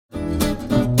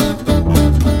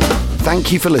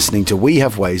Thank you for listening to We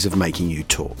Have Ways of Making You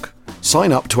Talk.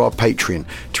 Sign up to our Patreon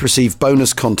to receive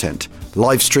bonus content,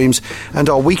 live streams, and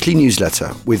our weekly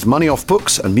newsletter with money off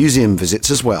books and museum visits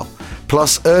as well,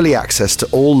 plus early access to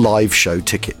all live show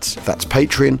tickets. That's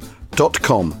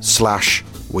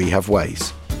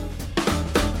patreon.com/wehaveways.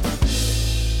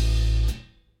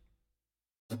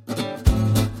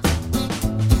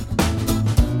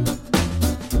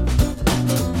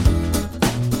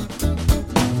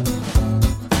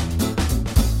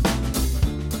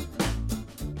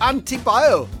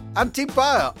 Antibio.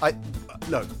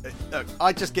 Look,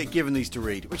 I just get given these to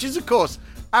read, which is, of course,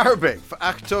 Arabic for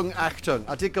Achtung, Achtung.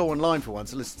 I did go online for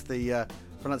once to listen to the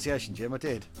pronunciation, Jim. I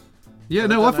did. Yeah,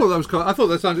 no, I thought that was quite. I thought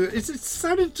that sounded. It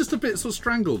sounded just a bit sort of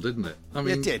strangled, didn't it? I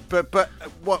mean, it did, but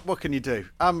what can you do?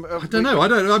 I don't know. I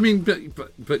don't. I mean,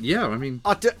 but yeah. I mean,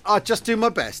 I just do my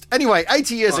best. Anyway,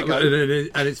 80 years ago,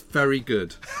 and it's very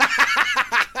good.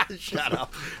 Shut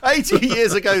up. 80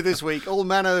 years ago this week, all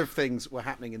manner of things were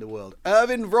happening in the world.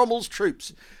 Erwin Rommel's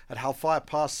troops at Hellfire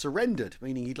Pass surrendered,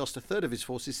 meaning he'd lost a third of his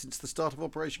forces since the start of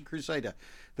Operation Crusader.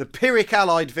 The Pyrrhic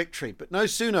Allied victory. But no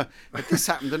sooner had this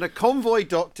happened than a convoy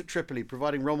docked at Tripoli,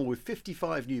 providing Rommel with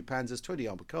 55 new Panzers, 20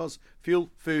 armoured cars, fuel,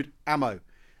 food, ammo.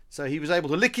 So he was able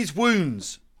to lick his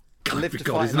wounds. God,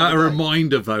 isn't that a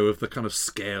reminder, though, of the kind of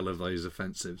scale of those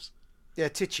offensives? Yeah,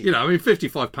 titchy. You know, I mean,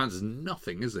 55 Panzers is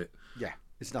nothing, is it? Yeah.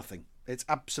 It's nothing. It's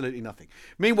absolutely nothing.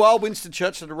 Meanwhile, Winston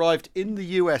Churchill had arrived in the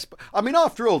US. I mean,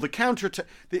 after all, the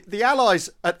Allies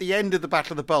at the end of the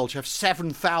Battle of the Bulge have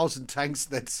 7,000 tanks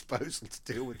at their disposal to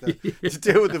deal with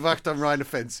the Wacht am Rhein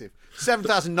offensive.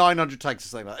 7,900 tanks or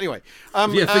something like that. Anyway,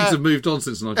 things have moved on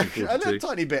since 1942. a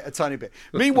tiny bit.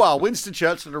 Meanwhile, Winston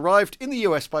Churchill had arrived in the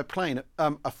US by plane,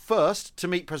 a first to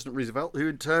meet President Roosevelt, who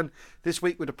in turn this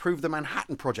week would approve the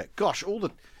Manhattan Project. Gosh,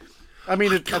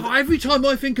 every time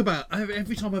I think about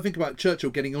Churchill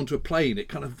getting onto a plane, it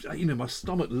kind of, my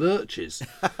stomach lurches.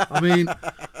 I mean,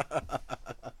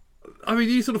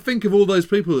 you sort of think of all those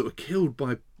people that were killed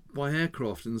by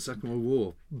aircraft in the Second World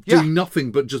War, doing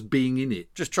nothing but just being in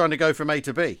it, just trying to go from A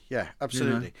to B. Yeah,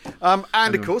 absolutely.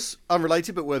 Of course,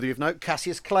 unrelated but worthy of note,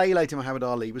 Cassius Clay, later Muhammad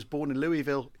Ali, was born in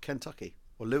Louisville, Kentucky,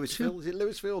 or Louisville. Is it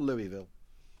Louisville or Louisville?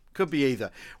 Could be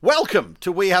either. Welcome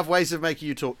to We Have Ways of Making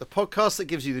You Talk, the podcast that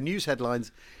gives you the news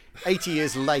headlines 80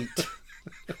 years late.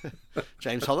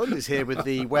 James Holland is here with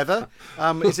the weather.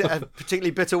 Is it a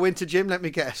particularly bitter winter, Jim? Let me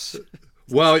guess.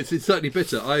 Well, it's certainly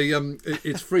bitter.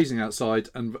 It's freezing outside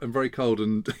and very cold,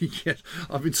 and yes,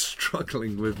 I've been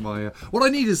struggling with my. What I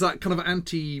need is that kind of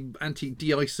anti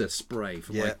de-icer spray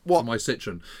for my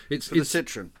Citroen. It's the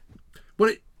Citroen.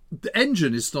 Well, the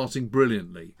engine is starting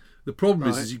brilliantly. The problem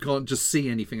is you can't just see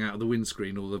anything out of the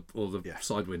windscreen or the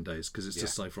side windows because it's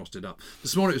just so frosted up.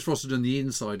 This morning it was frosted on the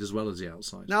inside as well as the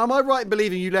outside. Now, am I right in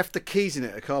believing you left the keys in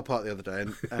it at a car park the other day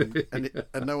and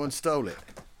no one stole it?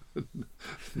 No,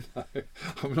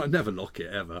 I mean I never lock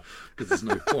it ever because there's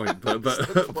no point. But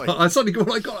I suddenly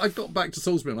I got back to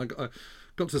Salisbury and I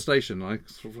got to the station and I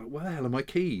sort of like, where the hell are my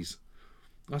keys?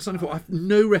 I suddenly thought I have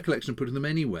no recollection of putting them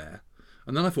anywhere.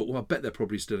 And then I thought, well, I bet they're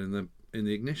probably still in the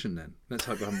ignition then. Let's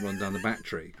hope I haven't run down the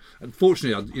battery. And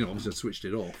fortunately, obviously I switched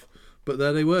it off. But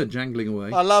there they were, jangling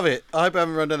away. I love it. I hope I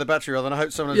haven't run down the battery rather than I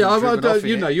hope someone has driven off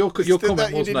in it. Your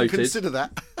comment was noted. Consider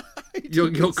that.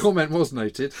 Your comment was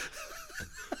noted.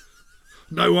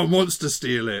 No one wants to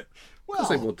steal it. Well, of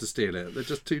course they want to steal it. They're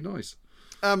just too nice.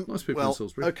 Nice people in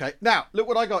Salisbury. Okay, now, look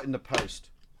what I got in the post.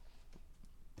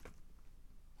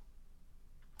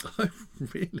 Oh,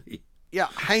 really? Yeah,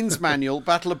 Haynes Manual,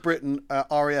 Battle of Britain,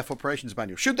 RAF Operations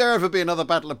Manual. Should there ever be another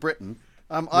Battle of Britain,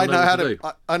 I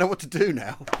know what to do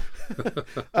now.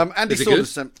 Andy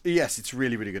Saunders. Yes, it's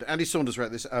really, really good. Andy Saunders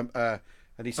wrote this. And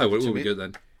he said it will be good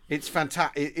then. It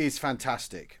is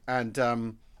fantastic. And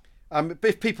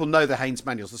if people know the Haynes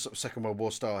Manuals, the sort of Second World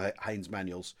War style Haynes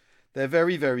Manuals, they're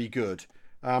very, very good.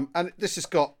 And this has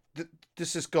got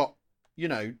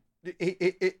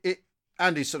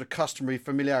Andy's sort of customary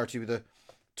familiarity with the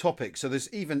topic. So there's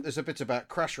a bit about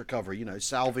crash recovery,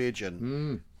 salvage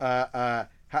and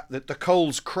the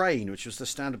Coles crane, which was the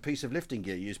standard piece of lifting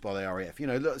gear used by the RAF.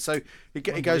 So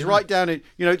it goes right down in.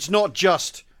 It's not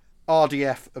just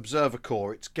RDF Observer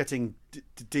Corps. It's getting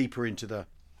deeper into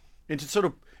sort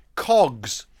of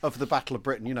cogs of the Battle of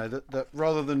Britain. That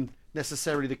rather than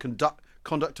necessarily the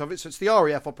conduct of it. So it's the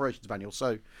RAF Operations Manual.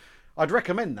 So I'd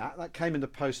recommend that. That came in the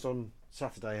post on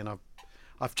Saturday, and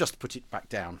I've just put it back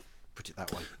down. Put it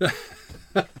that way.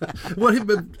 Well,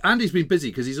 Andy's been busy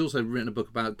because he's also written a book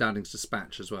about Downing's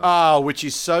Dispatch as well. Oh, which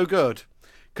is so good.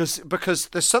 Because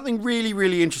there's something really,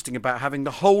 really interesting about having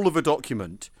the whole of a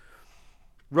document,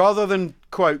 rather than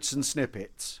quotes and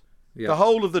snippets, the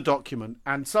whole of the document,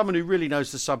 and someone who really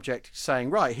knows the subject saying,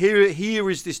 right, here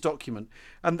is this document.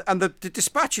 And the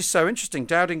dispatch is so interesting.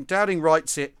 Dowding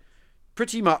writes it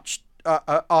pretty much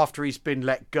after he's been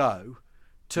let go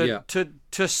to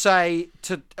say,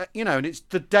 and it's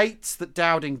the dates that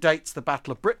Dowding dates the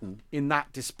Battle of Britain in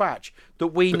that dispatch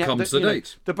that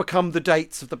that become the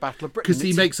dates of the Battle of Britain. Because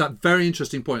he makes that very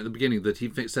interesting point at the beginning that he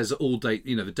says all date,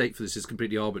 the date for this is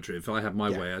completely arbitrary. If I had my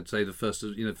way, I'd say the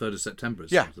 3rd of September is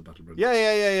the Battle of Britain.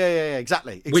 Yeah,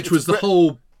 exactly. Which was the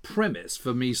whole premise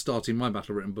for me starting my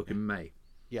Battle of Britain book in May.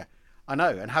 Yeah, I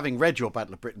know. And having read your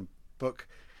Battle of Britain book,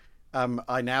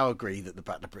 I now agree that the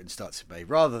Battle of Britain starts in May,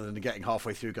 rather than getting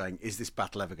halfway through going, is this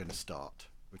battle ever going to start?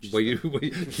 Well, you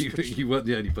weren't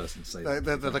the only person to say that.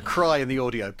 The cry in the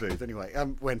audio booth, anyway,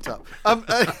 went up.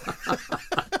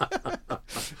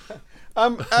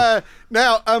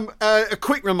 Now, a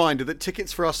quick reminder that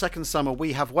tickets for our second summer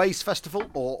We Have Ways Festival,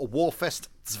 or Warfest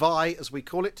 2 as we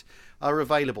call it, are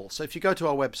available. So if you go to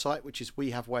our website, which is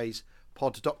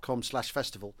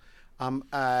wehavewayspod.com/festival,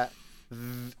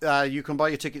 you can buy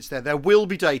your tickets there. There will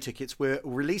be day tickets. We'll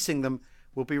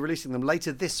be releasing them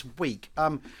later this week.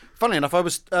 Funnily enough, I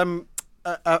was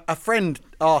a friend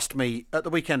asked me at the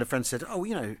weekend. A friend said, "Oh,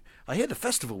 I hear the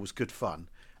festival was good fun,"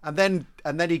 and then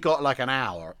he got like an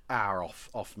hour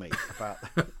off me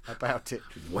about it.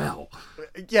 Well,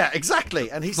 yeah, exactly.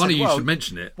 And he funny said, you should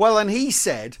mention it. Well, and he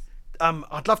said,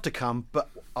 "I'd love to come, but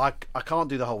I can't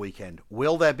do the whole weekend.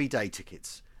 Will there be day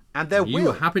tickets?" And you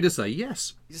were happy to say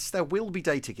yes. Yes, there will be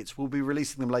day tickets. We'll be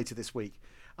releasing them later this week.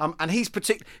 And his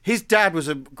dad was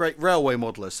a great railway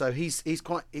modeller, so he's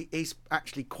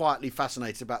actually quietly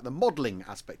fascinated about the modelling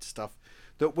aspect of stuff.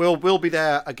 That will be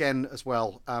there again as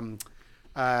well.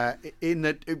 I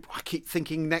keep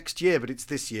thinking next year, but it's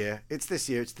this year. It's this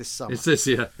summer. It's this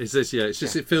year. It's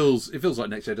just it feels like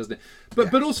next year, doesn't it?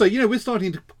 But also, we're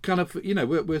starting to kind of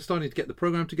we're starting to get the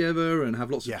program together and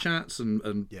have lots of chats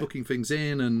and booking things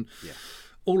in, and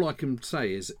all I can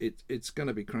say is it's going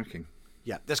to be cracking.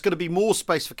 Yeah, there's going to be more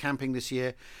space for camping this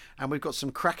year, and we've got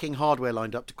some cracking hardware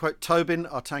lined up. To quote Tobin,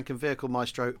 our tank and vehicle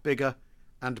maestro, bigger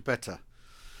and better.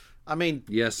 I mean,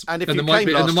 yes, and there might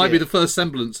be the first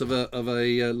semblance of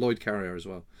a Lloyd Carrier as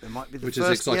well. There might be which is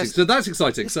exciting. Yes. So that's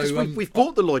exciting. Yes, so we've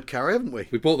bought the Lloyd Carrier, haven't we?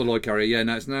 We bought the Lloyd Carrier. Yeah,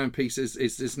 now it's now in pieces.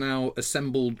 It's now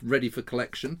assembled, ready for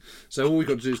collection. So all we've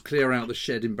got to do is clear out the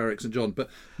shed in Berwick St John.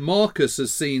 But Marcus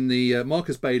has seen the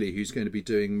Marcus Bailey, who's going to be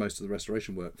doing most of the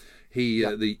restoration work.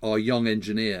 Our young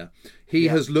engineer. He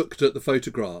has looked at the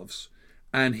photographs,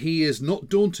 and he is not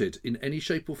daunted in any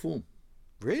shape or form.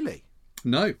 Really?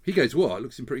 No, he goes, well, it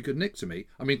looks in pretty good nick to me.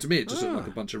 I mean, to me, it just looked like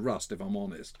a bunch of rust, if I'm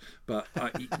honest. But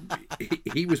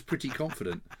he was pretty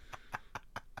confident.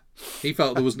 He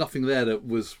felt there was nothing there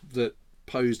that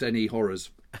posed any horrors.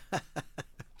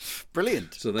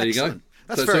 Brilliant. So there Excellent. You go.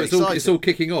 That's very exciting. It's all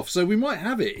kicking off. So we might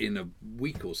have it in a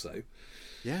week or so.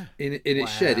 Yeah. In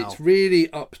its shed. It's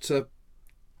really up to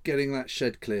getting that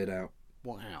shed cleared out.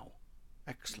 Wow.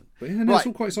 Excellent. But it's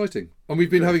all quite exciting. And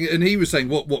we've been having it, and he was saying,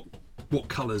 what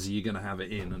colours are you going to have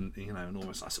it in? And and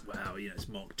almost I said, wow, it's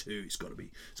Mark II. It's got to be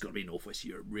Northwest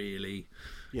Europe, really.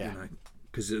 Yeah.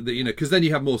 Because then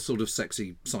you have more sort of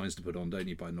sexy signs to put on, don't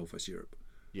you, by Northwest Europe?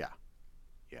 Yeah.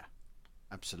 Yeah.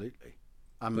 Absolutely.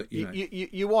 But,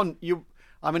 you want.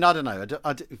 I mean, I don't know.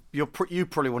 You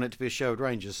probably want it to be a Sherwood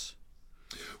Rangers.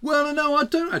 Well, no, I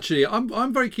don't actually.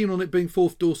 I'm very keen on it being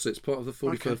 4th Dorset's part of the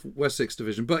 43rd Wessex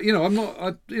Division, but I'm not.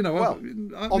 On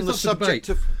the subject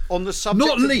of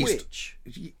not least. Which,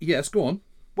 yes, go on.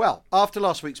 Well, after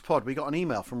last week's pod, we got an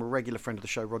email from a regular friend of the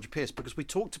show, Roger Pierce, because we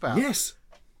talked about. Yes,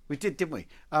 we did, didn't we?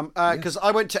 Because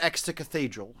I went to Exeter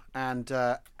Cathedral and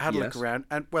had a look around,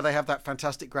 and where they have that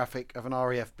fantastic graphic of an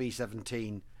RAF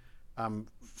B-17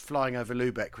 flying over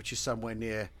Lübeck, which is somewhere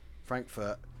near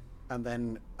Frankfurt. And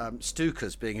then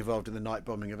Stuka's being involved in the night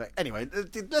bombing of it. Anyway,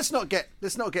 let's not get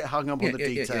hung up on the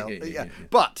detail. Yeah.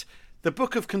 But the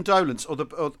Book of Condolence, or the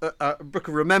Book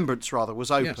of Remembrance, rather,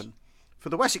 was open for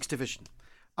the Wessex Division,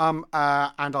 and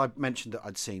I mentioned that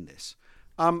I'd seen this.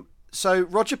 So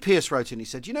Roger Pierce wrote in. He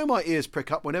said, my ears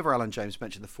prick up whenever Alan James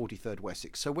mentioned the 43rd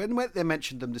Wessex. So when they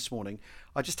mentioned them this morning,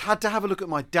 I just had to have a look at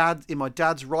my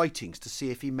dad's writings to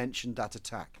see if he mentioned that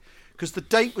attack, because the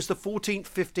date was the 14th,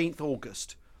 15th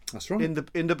August. That's right.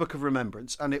 In the Book of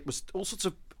Remembrance, and it was all sorts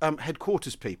of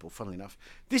headquarters people, funnily enough.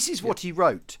 This is what he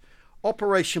wrote: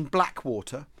 Operation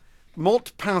Blackwater,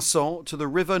 Montpinçon to the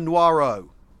River Noireau.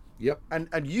 Yep. And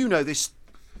this.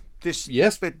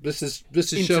 Yes, this is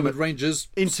Sherwood Rangers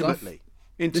intimately.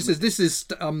 This is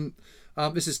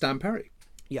Stan Perry.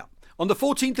 Yeah. On the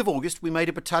 14th of August, we made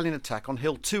a battalion attack on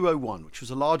Hill 201, which was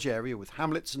a large area with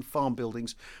hamlets and farm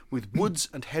buildings with woods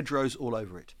and hedgerows all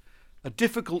over it. A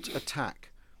difficult attack.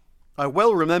 I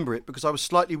well remember it because I was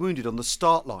slightly wounded on the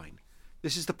start line.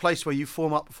 This is the place where you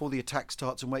form up before the attack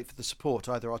starts and wait for the support,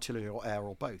 either artillery or air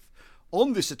or both.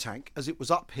 On this attack, as it was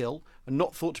uphill and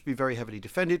not thought to be very heavily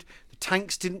defended, the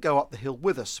tanks didn't go up the hill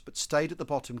with us, but stayed at the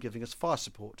bottom giving us fire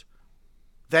support.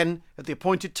 Then, at the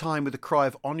appointed time with the cry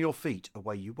of "on your feet,"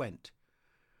 away you went.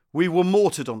 We were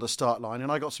mortared on the start line and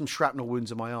I got some shrapnel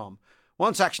wounds in my arm.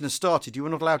 Once action has started, you were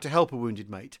not allowed to help a wounded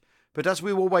mate, but as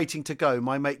we were waiting to go,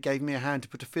 my mate gave me a hand to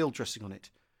put a field dressing on it.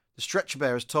 The stretcher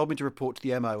bearers told me to report to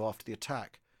the MO after the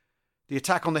attack. The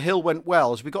attack on the hill went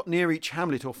well. As we got near each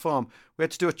hamlet or farm, we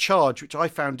had to do a charge, which I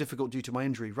found difficult due to my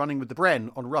injury, running with the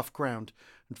Bren on rough ground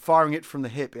and firing it from the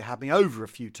hip. It had me over a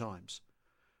few times.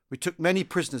 We took many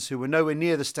prisoners who were nowhere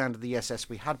near the stand of the SS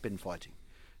we had been fighting.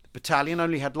 The battalion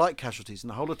only had light casualties and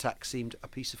the whole attack seemed a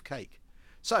piece of cake.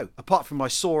 So, apart from my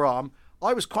sore arm,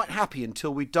 I was quite happy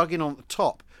until we dug in on the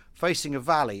top, facing a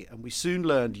valley, and we soon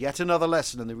learned yet another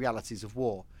lesson in the realities of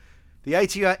war. The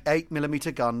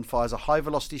 88mm gun fires a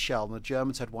high-velocity shell and the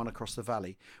Germans had one across the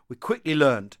valley. We quickly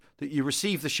learned that you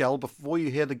receive the shell before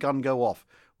you hear the gun go off,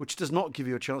 which does not give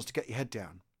you a chance to get your head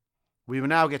down. We were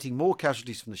now getting more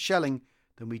casualties from the shelling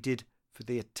than we did for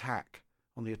the attack.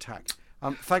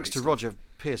 Thanks to Roger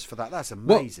Pierce for that. That's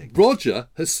amazing. Well, Roger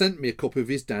has sent me a copy of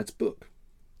his dad's book.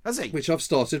 Has he? Which I've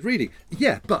started reading.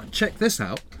 Yeah, but check this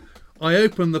out. I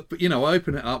open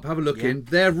it up, have a look in.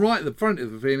 There, right at the front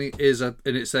of the thing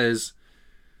and it says,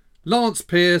 Lance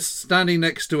Pierce standing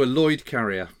next to a Lloyd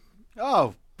carrier.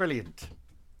 Oh, brilliant!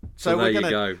 So there you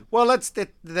go. Well,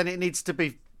 then it needs to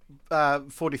be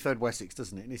 43rd Wessex,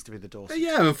 doesn't it? It needs to be the Dorset.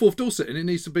 Yeah, and 4th Dorset, and it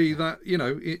needs to be that,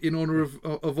 in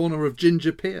honour of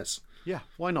Ginger Pierce. Yeah,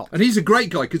 why not? And he's a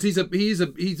great guy because he's a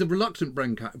reluctant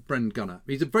Bren gunner.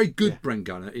 He's a very good Bren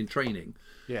gunner in training.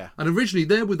 Yeah. And originally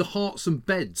they're with the Hearts and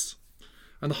Beds,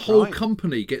 and the whole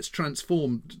company gets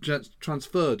transferred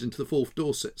into the 4th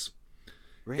Dorsets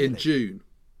in June.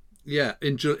 Yeah,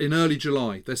 in early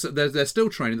July. They're still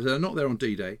training. They're not there on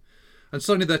D-Day, and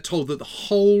suddenly they're told that the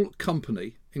whole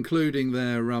company, including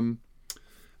their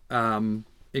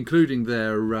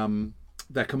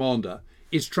commander,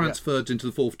 is transferred into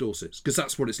the 4th Dorsets because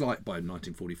that's what it's like by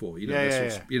 1944.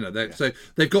 So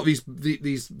they've got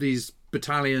these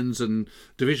battalions and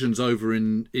divisions over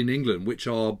in England, which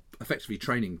are effectively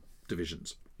training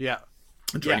divisions. Yeah.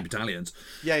 And training battalions.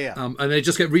 Yeah. And they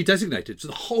just get redesignated. So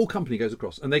the whole company goes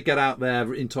across and they get out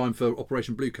there in time for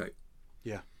Operation Bluecoat.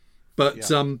 Yeah. But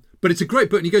it's a great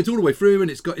book and he goes all the way through and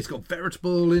it's got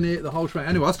Veritable in it, the whole train.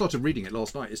 Anyway, I started reading it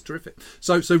last night. It's terrific.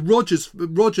 So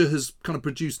Roger has kind of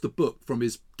produced the book from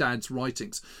his dad's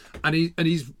writings, and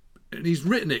he's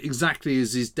written it exactly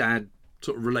as his dad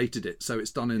sort of related it. So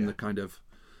it's done in the kind of.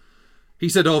 He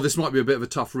said, "Oh, this might be a bit of a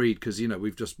tough read because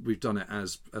we've done it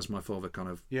as my father kind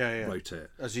of wrote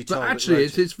it." As he but told actually, I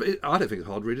don't think it's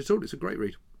a hard read at all. It's a great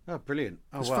read. Oh, brilliant!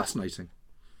 It's fascinating.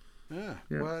 Yeah.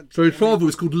 Well, so his father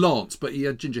was called Lance, but he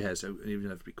had ginger hair, so he would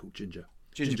never be called Ginger.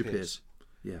 Ginger Pierce.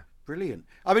 Yeah. Brilliant.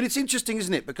 I mean, it's interesting,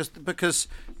 isn't it? Because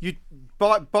you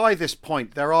by this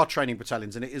point there are training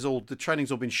battalions, and the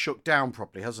training's all been shook down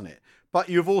properly, hasn't it? But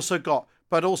you've also got,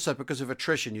 also because of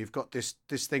attrition, you've got this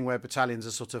thing where battalions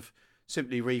are sort of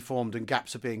simply reformed and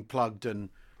gaps are being plugged and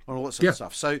all that sort of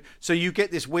stuff. So you get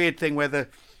this weird thing where the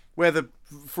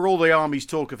for all the army's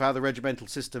talk of how the regimental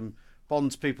system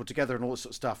bonds people together and all that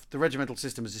sort of stuff, the regimental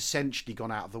system has essentially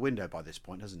gone out of the window by this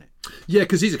point, hasn't it? Yeah,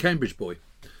 because he's a Cambridge boy.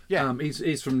 Yeah,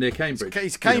 he's from near Cambridge.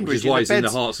 He's Cambridge, which is why he's in the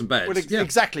Hearts and Beds. Well,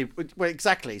 exactly. Well,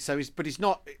 exactly. So he's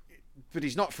not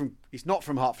from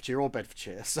Hertfordshire or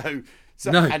Bedfordshire. So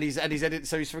no. and he's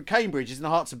from Cambridge. He's in the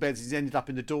Hearts and Beds. He's ended up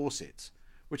in the Dorsets,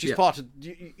 which is part of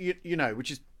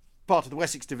which is part of the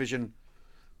Wessex division,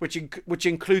 which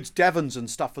includes Devons and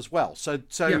stuff as well. So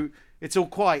it's all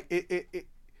quite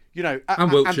and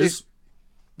Wiltshires.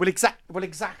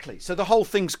 Exactly. So the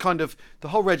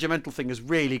whole regimental thing has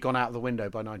really gone out of the window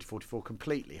by 1944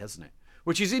 completely, hasn't it?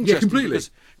 Which is interesting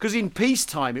because in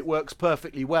peacetime it works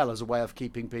perfectly well as a way of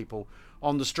keeping people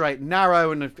on the straight and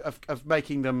narrow and of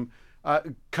making them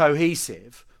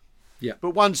cohesive. Yeah.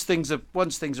 But once things are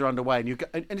underway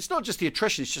and it's not just the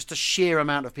attrition, it's just the sheer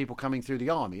amount of people coming through the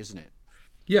army, isn't it?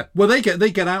 Yeah. Well, they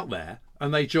get out there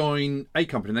and they join A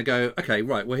Company and they go, okay,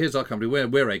 right, well, here's our company.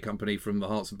 We're A Company from the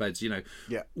Hearts and Beds,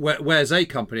 Yeah. Where's A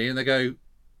Company? And they go,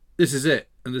 this is it.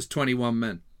 And there's 21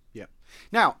 men. Yeah.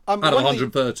 Now, out of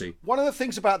 130. One of the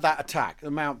things about that attack,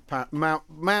 the Mount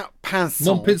Pinson.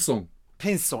 Montpinçon.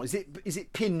 Pinson. Is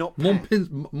it Pin, not Pan?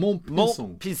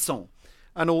 Montpinçon.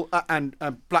 and all and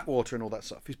Blackwater and all that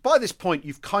stuff. Is by this point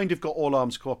you've kind of got all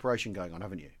arms cooperation going on,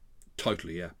 haven't you?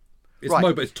 Totally, yeah. It's Right.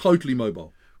 mobile. It's totally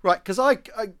mobile. Right, because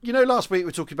last week we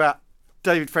were talking about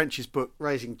David French's book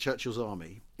Raising Churchill's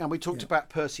Army, and we talked about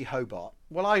Percy Hobart.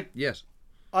 Well, Yes.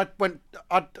 I'd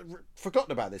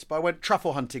forgotten about this, but I went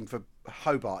truffle hunting for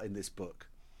Hobart in this book.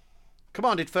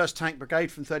 Commanded 1st Tank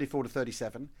Brigade from 34 to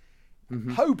 37.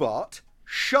 Hobart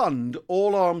shunned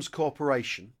all arms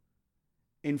cooperation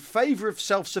in favour of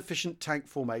self-sufficient tank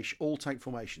formation, all tank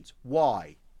formations.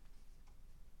 Why?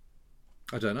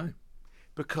 I don't know.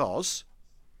 Because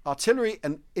artillery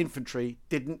and infantry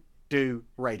didn't do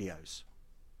radios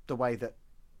the way that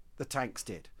the tanks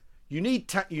did. You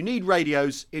need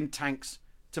radios in tanks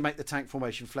to make the tank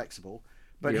formation flexible,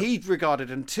 but he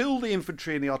regarded until the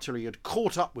infantry and the artillery had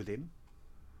caught up with him,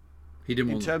 He didn't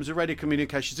in want terms of radio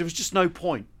communications, there was just no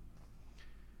point.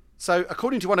 So,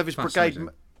 according to one of his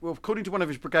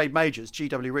brigade majors,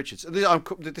 G.W. Richards, and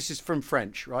this is from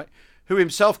French, right, who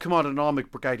himself commanded an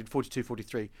armoured brigade in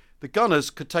 42-43, the gunners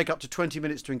could take up to 20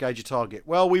 minutes to engage a target.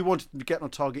 Well, we wanted them to get on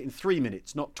target in 3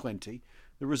 minutes, not 20.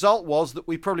 The result was that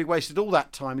we probably wasted all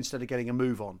that time instead of getting a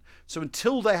move on. So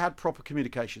until they had proper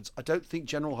communications, I don't think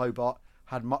General Hobart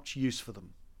had much use for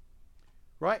them.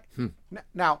 Right?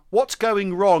 Now, what's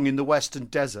going wrong in the Western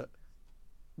Desert?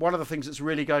 One of the things that's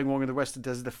really going wrong in the Western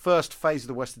Desert, the first phase of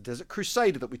the Western Desert,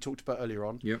 Crusader that we talked about earlier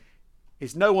on,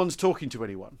 is no one's talking to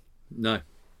anyone. No.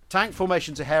 Tank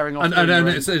formations are herring off. And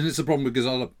it's a problem with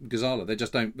Gazala. They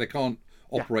just don't. They can't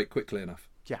operate quickly enough.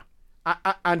 Yeah.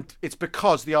 And it's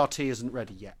because the RT isn't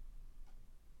ready yet.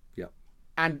 Yeah.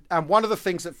 And one of the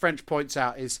things that French points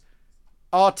out is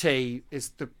RT is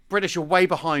the British are way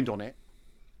behind on it.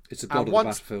 It's a god of the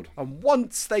battlefield. And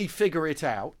once they figure it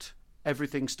out,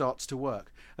 everything starts to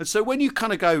work. And so when you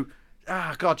kind of go,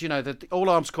 God, the All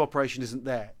Arms Corporation isn't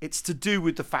there, it's to do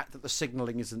with the fact that the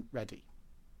signalling isn't ready.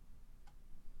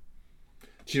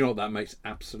 Do you know what? That makes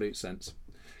absolute sense.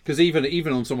 Because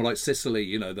even on someone like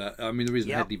Sicily, the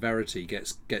reason Headley Verity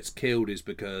gets killed is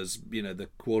because the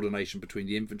coordination between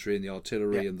the infantry and the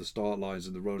artillery and the start lines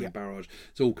and the rolling barrage,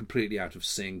 it's all completely out of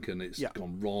sync and it's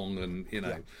gone wrong, and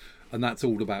and that's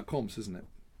all about comms, isn't it?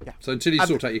 Yeah. So until you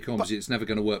sort out your comms, it's never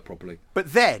going to work properly.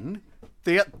 But then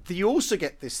you also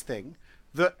get this thing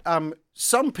that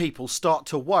some people start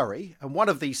to worry, and one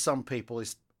of these some people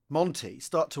is Monty,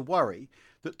 start to worry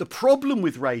that the problem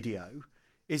with radio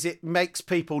is it makes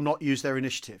people not use their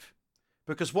initiative,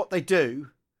 because what they do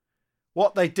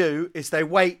is they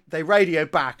radio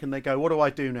back and they go, what do I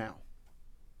do now?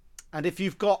 And if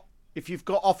you've got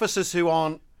officers who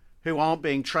aren't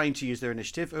being trained to use their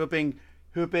initiative, who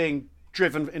are being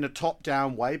driven in a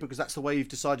top-down way because that's the way you've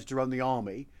decided to run the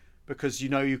army, because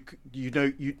you're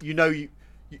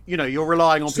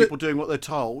relying on people doing what they're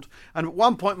told. And at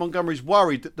one point, Montgomery's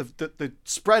worried that the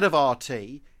spread of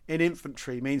RT in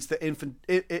infantry means that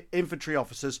infantry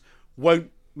officers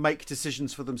won't make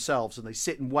decisions for themselves and they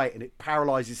sit and wait, and it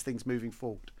paralyses things moving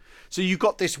forward. So you've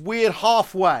got this weird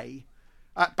halfway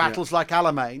at battles like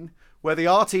Alamein where the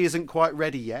RT isn't quite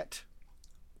ready yet.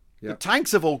 The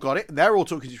tanks have all got it, and they're all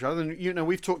talking to each other. And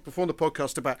we've talked before on the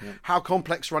podcast about how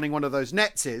complex running one of those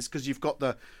nets is, because you've got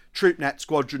the troop net,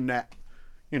 squadron net,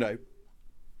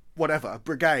 whatever,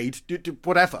 brigade,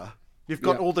 whatever. You've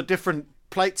got all the different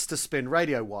plates to spin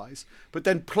radio-wise, but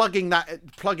then plugging that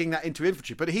into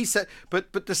infantry. But he said,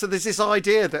 so there's this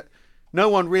idea that no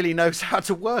one really knows how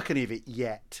to work any of it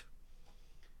yet.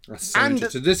 That's so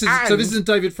interesting. This is in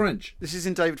David French. This is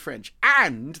in David French.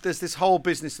 And there's this whole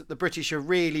business that the British are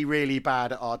really, really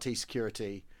bad at RT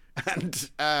security.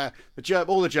 And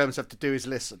all the Germans have to do is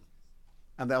listen.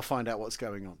 And they'll find out what's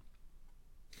going on.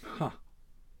 Huh.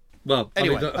 Well,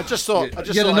 anyway, I just thought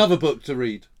another book to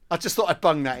read. I just thought I'd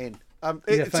bung that in.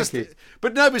 Thank you.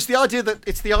 But no, it's the idea that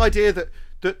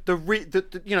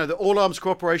the All Arms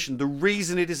Corporation, the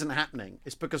reason it isn't happening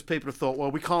is because people have thought,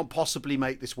 well, we can't possibly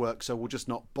make this work, so we'll just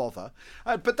not bother.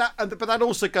 But that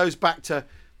also goes back to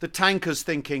the tankers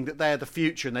thinking that they're the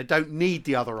future and they don't need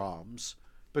the other arms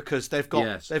because they've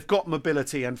got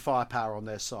mobility and firepower on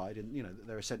their side, and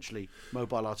they're essentially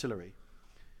mobile artillery.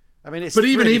 I mean, it's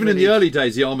even really, in really... the early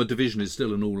days, the armoured division is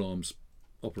still an all arms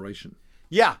operation.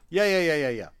 Yeah.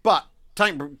 But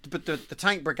the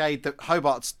tank brigade that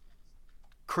Hobart's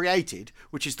created,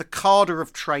 which is the cadre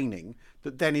of training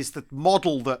that then is the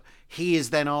model that he is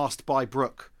then asked by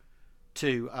Brooke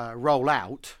to roll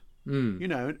out,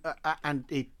 and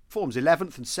he forms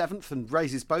 11th and 7th and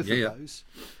raises both of those.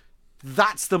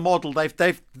 That's the model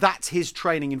that's his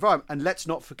training environment. And let's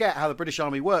not forget how the British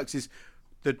Army works is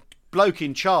the bloke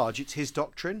in charge, it's his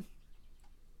doctrine.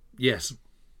 Yes.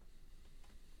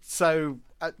 So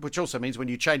which also means when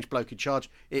you change bloke in charge,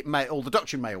 the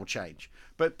doctrine may all change,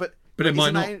 but it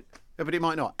might not. But it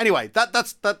might not. Anyway,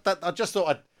 that's I just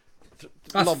thought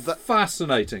That's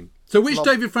fascinating. So which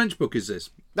David French book is this?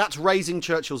 That's Raising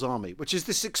Churchill's Army, which is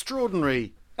this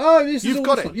extraordinary. Oh, this you've is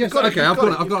got awesome. it. Yes, okay, I've got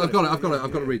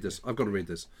to read this. I've got to read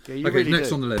this. Yeah, you okay, really next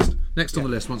do. on the list. Next on the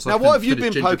list. Once now, I've what have you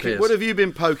finished been Ginger poking? Pierce. What have you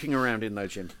been poking around in, though,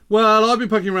 Jim? Well, I've been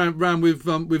poking around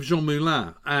with Jean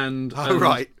Moulin and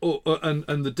right,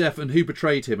 and the deaf and who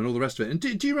betrayed him and all the rest of it. And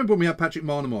do you remember when we had Patrick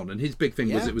Marnham on? And his big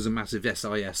thing was it was a massive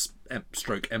SIS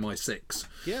stroke MI6.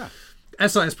 Yeah.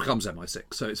 SIS becomes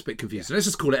MI6, so it's a bit confusing. Let's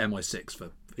just call it MI6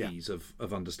 for ease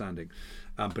of understanding.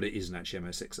 But it isn't actually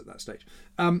MI6 at that stage.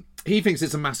 He thinks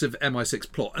it's a massive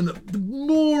MI6 plot. And the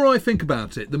more I think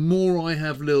about it, the more I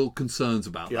have little concerns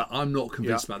about that. I'm not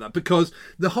convinced about that. Because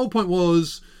the whole point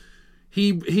was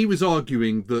he was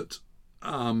arguing that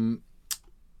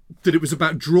that it was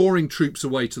about drawing troops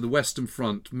away to the Western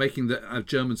Front, making the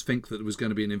Germans think that there was going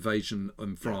to be an invasion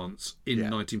in France in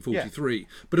 1943.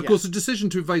 But of course, the decision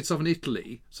to invade southern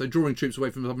Italy, so drawing troops away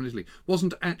from southern Italy,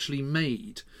 wasn't actually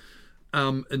made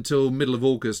until middle of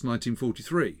August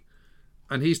 1943.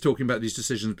 And he's talking about these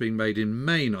decisions being made in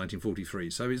May 1943.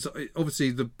 So it's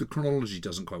obviously the chronology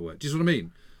doesn't quite work. Do you see what I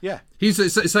mean? Yeah. He's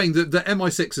saying that the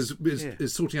MI6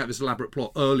 is sorting out this elaborate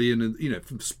plot early in,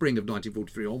 from spring of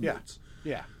 1943 onwards.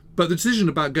 Yeah. But the decision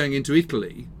about going into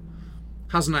Italy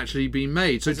hasn't actually been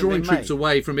made. So drawing troops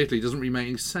away from Italy doesn't really make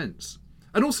any sense.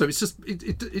 And also, it's just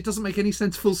it doesn't make any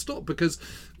sense full stop, because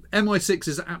MI6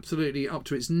 is absolutely up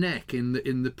to its neck in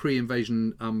the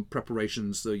pre-invasion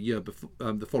preparations the year before,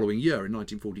 the following year in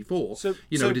 1944. So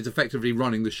it is effectively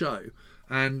running the show.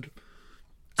 And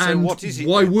what is it?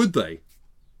 Why would they?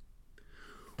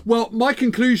 Well, my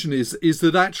conclusion is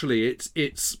that actually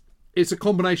it's a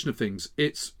combination of things.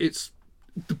 It's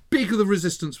the bigger the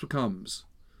resistance becomes,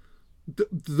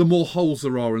 the more holes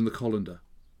there are in the colander.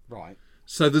 Right.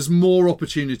 So there's more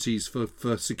opportunities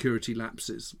for security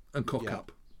lapses and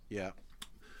cock-up. Yeah.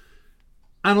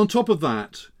 And on top of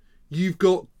that, you've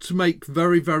got to make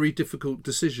very, very difficult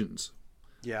decisions.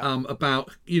 Yeah.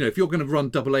 About, if you're going to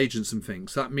run double agents and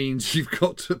things, that means you've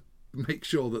got to make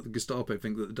sure that the Gestapo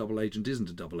think that the double agent isn't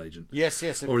a double agent. Yes,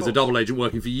 or is a double agent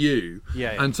working for you.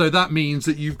 Yeah. And so that means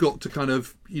that you've got to kind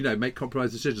of, make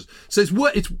compromise decisions. So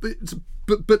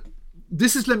but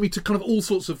this has led me to kind of all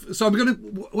sorts of. So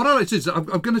what I like to do is I'm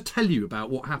going to tell you about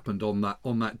what happened on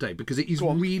that day, because it is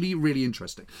really, really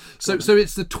interesting. So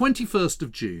it's the 21st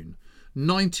of June,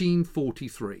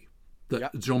 1943,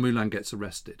 that Jean Moulin gets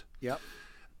arrested. Yeah.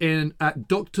 At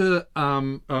Dr.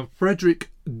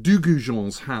 Frederic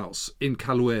Dugoujon's house in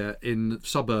Calouer, in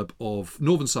the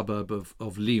northern suburb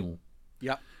of Lyon.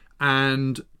 Yeah.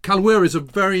 And Calouer is a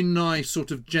very nice sort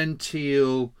of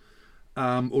genteel,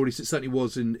 or at least it certainly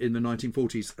was in the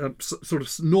 1940s, sort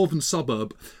of northern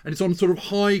suburb, and it's on sort of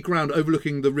high ground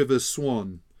overlooking the River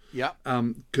Swan. Yeah.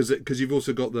 Because you've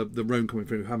also got the Rhone coming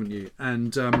through, haven't you?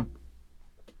 And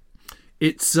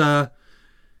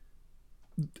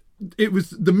it was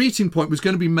the meeting point was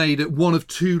going to be made at one of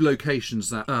two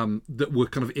locations that were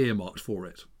kind of earmarked for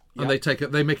it, and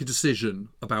they make a decision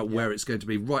about where it's going to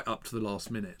be right up to the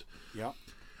last minute. Yeah.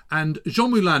 And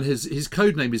Jean Moulin, his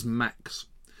code name is Max.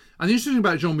 And the interesting thing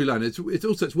about Jean Moulin, it's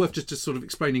worth just sort of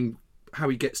explaining how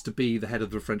he gets to be the head of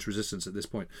the French resistance at this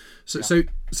point. So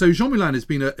Jean Moulin has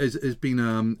been a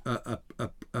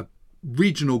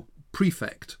regional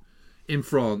prefect in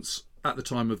France at the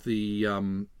time of the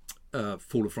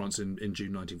fall of France in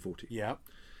June 1940. Yeah.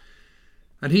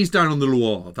 And he's down on the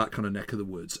Loire, that kind of neck of the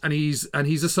woods. And he's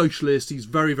a socialist. He's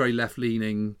very, very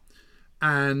left-leaning.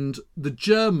 And the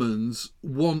Germans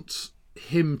want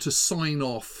him to sign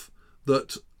off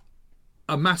that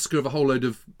a massacre of a whole load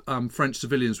of French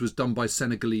civilians was done by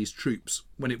Senegalese troops,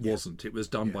 when it wasn't. It was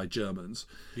done by Germans.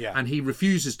 Yeah. And he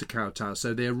refuses to kowtow,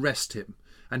 so they arrest him.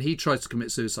 And he tries to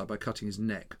commit suicide by cutting his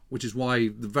neck, which is why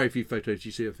the very few photos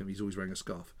you see of him, he's always wearing a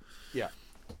scarf. Yeah.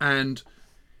 And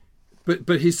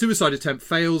but his suicide attempt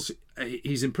fails.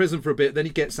 He's in prison for a bit, then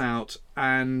he gets out,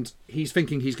 and he's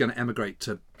thinking he's going to emigrate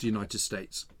to the United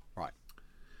States. Right.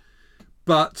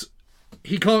 But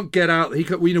he can't get out.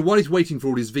 While he's waiting for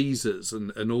all his visas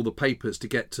and all the papers to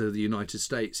get to the United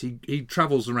States, he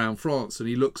travels around France and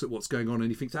he looks at what's going on,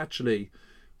 and he thinks, actually,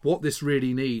 what this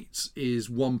really needs is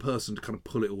one person to kind of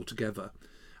pull it all together.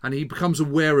 And he becomes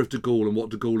aware of de Gaulle and what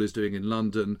de Gaulle is doing in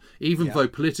London, even though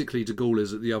politically de Gaulle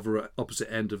is at the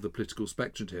opposite end of the political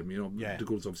spectrum to him. De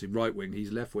Gaulle's obviously right-wing,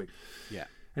 he's left-wing. Yeah.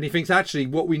 And he thinks, actually,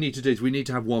 what we need to do is we need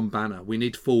to have one banner. We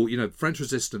need to French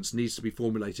resistance needs to be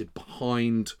formulated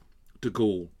behind de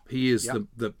Gaulle. He is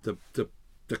the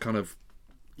kind of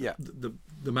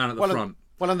the man at the front.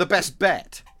 Well, and the best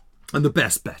bet. And the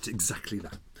best bet, exactly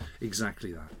that.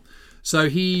 So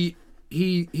he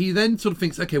then sort of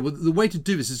thinks, okay, well, the way to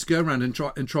do this is to go around and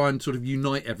try and sort of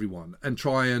unite everyone and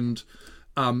try and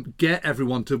get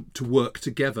everyone to work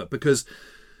together, because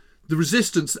the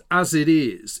resistance as it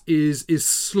is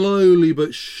slowly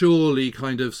but surely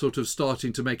kind of sort of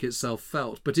starting to make itself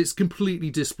felt, but it's completely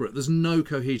disparate. There's no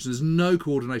cohesion, there's no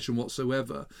coordination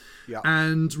whatsoever. Yeah.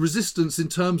 And resistance in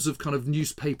terms of kind of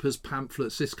newspapers,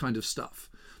 pamphlets, this kind of stuff.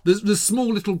 There's small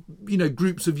little,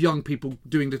 groups of young people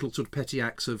doing little sort of petty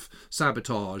acts of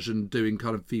sabotage and doing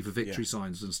kind of FIFA victory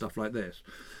signs and stuff like this.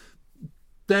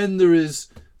 Then there is,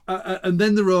 and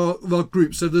then there are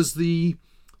groups. So there's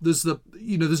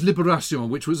Libération,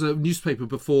 which was a newspaper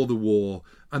before the war,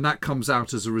 and that comes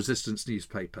out as a resistance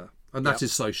newspaper, and that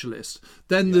is socialist.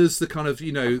 Then there's the kind of,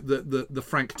 the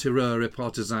Franc Tireur et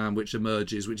Partisan, which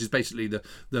emerges, which is basically the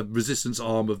resistance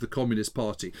arm of the Communist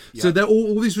Party. So they're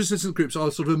all these resistance groups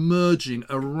are sort of emerging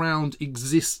around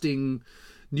existing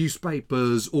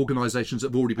newspapers, organisations that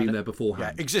have already been there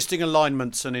beforehand. Yeah, existing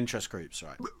alignments and interest groups,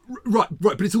 right? Right,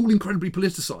 but it's all incredibly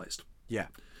politicised. Yeah.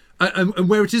 And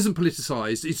where it isn't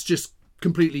politicised, it's just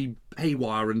completely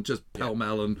haywire and just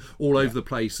pell-mell and all over the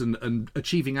place and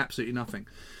achieving absolutely nothing.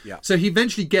 Yeah. So he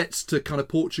eventually gets to kind of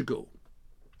Portugal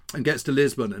and gets to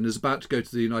Lisbon and is about to go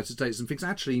to the United States and thinks,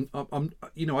 actually, I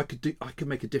could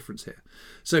make a difference here.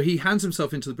 So he hands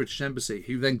himself into the British Embassy,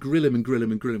 who then grill him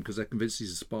because they're convinced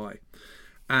he's a spy.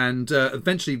 And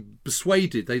eventually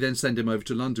persuaded, they then send him over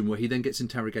to London, where he then gets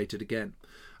interrogated again,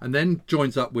 and then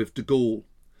joins up with de Gaulle.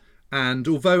 And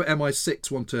although MI6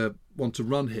 want to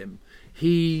run him,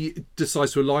 he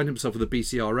decides to align himself with the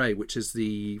BCRA, which is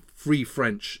the Free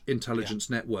French Intelligence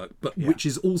Network, but which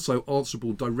is also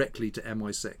answerable directly to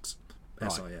MI6,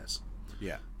 SIS.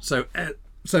 Yeah. So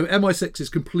MI6 is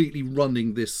completely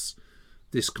running this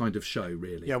kind of show,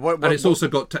 really. Yeah. And it's also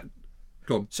got.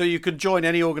 Go on. So you can join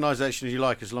any organisation you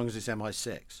like as long as it's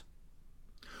MI6.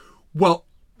 Well,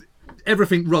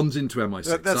 everything runs into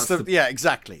MI6.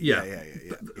 Exactly. Yeah.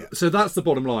 So that's the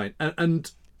bottom line. And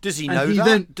does he know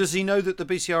that? Does he know that the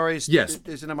BCRA is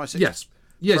an MI6?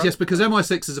 Yes, because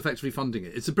MI6 is effectively funding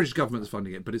it. It's the British government that's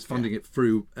funding it, but it's funding it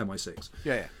through MI6.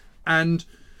 Yeah. And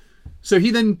so he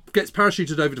then gets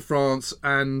parachuted over to France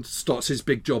and starts his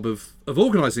big job of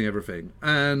organising everything,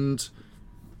 and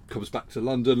comes back to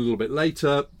London a little bit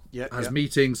later, has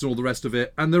meetings and all the rest of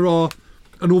it. And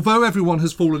although everyone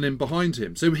has fallen in behind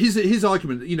him, so his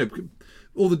argument,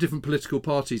 all the different political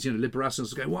parties,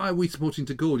 Liberations go, why are we supporting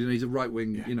de Gaulle? He's a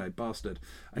right-wing, bastard.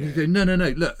 And you go, no,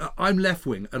 look, I'm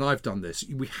left-wing and I've done this.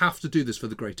 We have to do this for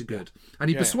the greater good. And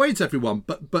he persuades everyone,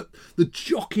 but the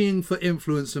jockeying for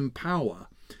influence and power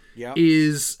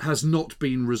has not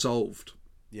been resolved.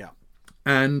 Yeah.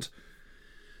 And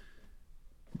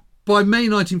by May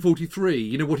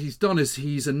 1943, what he's done is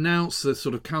he's announced the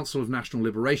sort of Council of National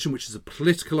Liberation, which is a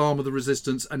political arm of the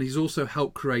resistance, and he's also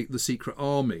helped create the secret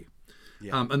army.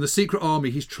 Yeah. And the secret army,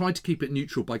 he's tried to keep it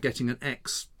neutral by getting an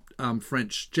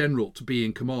ex-French general to be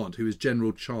in command, who is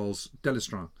General Charles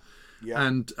Delestraint. Yeah.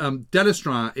 And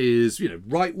Delestraint is,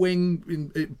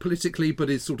 right-wing politically,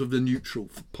 but is sort of the neutral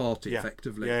party,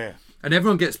 effectively. Yeah. And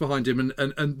everyone gets behind him,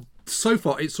 and so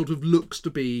far it sort of looks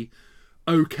to be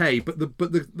okay, but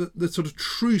the sort of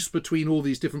truce between all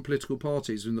these different political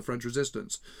parties in the French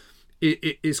resistance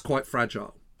it is quite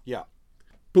fragile. Yeah.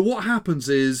 But what happens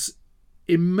is,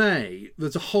 in May,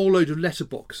 there's a whole load of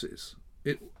letterboxes.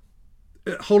 A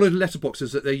whole load of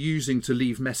letterboxes that they're using to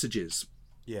leave messages.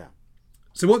 Yeah.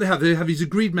 So what they have these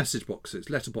agreed message boxes,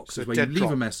 letterboxes, where you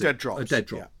leave a message. Dead drops. A dead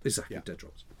drop. Yeah. Exactly, dead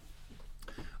drops.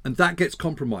 And that gets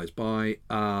compromised by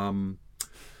a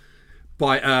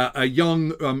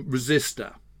young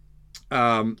resistor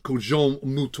called Jean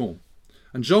Moulin.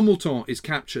 And Jean Moulin is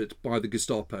captured by the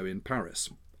Gestapo in Paris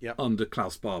under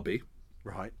Klaus Barbie.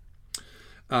 Right.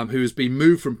 Who has been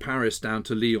moved from Paris down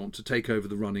to Lyon to take over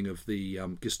the running of the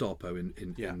Gestapo in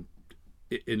Lyon.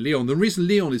 The reason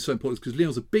Lyon is so important is because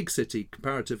Lyon's a big city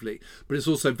comparatively, but it's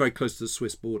also very close to the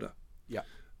Swiss border. Yeah.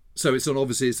 So it's a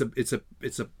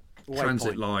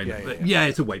transit line. Yeah,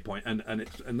 it's a waypoint,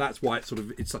 and that's why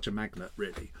it's such a magnet,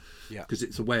 really. Yeah. Because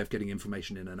it's a way of getting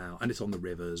information in and out, and it's on the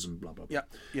rivers and blah blah blah.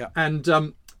 Yeah. And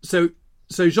so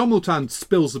Jean Moulin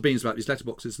spills the beans about these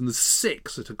letterboxes, and there's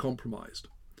 6 that are compromised.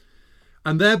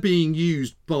 And they're being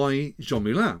used by Jean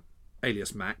Moulin,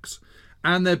 alias Max,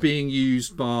 and they're being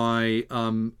used by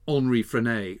Henri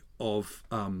Frenay of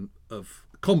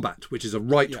Combat, which is a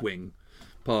right-wing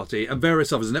party, and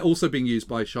various others. And they're also being used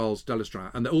by Charles Delestraint,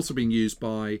 and they're also being used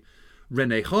by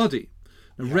René Hardy.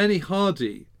 Now, René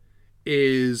Hardy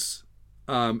is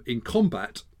in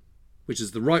Combat, which is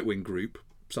the right-wing group,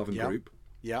 Southern Group.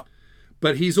 Yeah.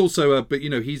 But he's also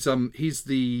he's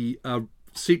the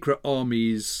Secret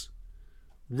Army's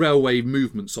railway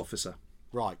movements officer.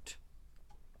 Right.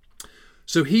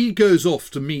 So he goes off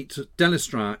to meet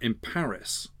Delestraint in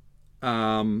Paris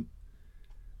at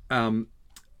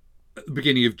the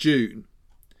beginning of June,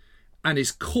 and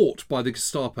is caught by the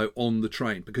Gestapo on the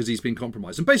train because he's been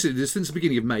compromised. And basically, since the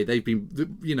beginning of May, they've been,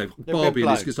 Barbie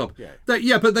and his Gestapo.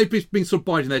 Yeah. But they've been sort of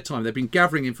biding their time. They've been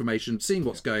gathering information, seeing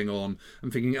what's going on,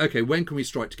 and thinking, okay, when can we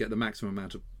strike to get the maximum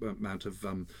amount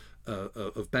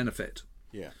of benefit?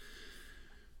 Yeah.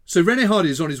 So René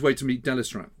Hardy is on his way to meet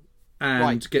Delestraint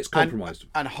and gets compromised.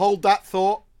 And hold that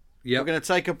thought. Yeah. We're going to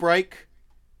take a break.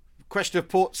 Question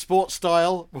of sports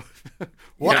style.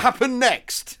 What happened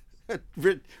next?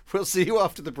 We'll see you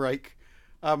after the break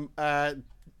to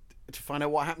find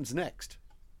out what happens next.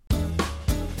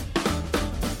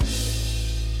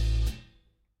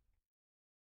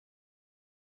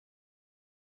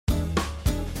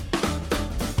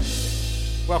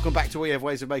 Welcome back to We Have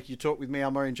Ways of Making You Talk with me,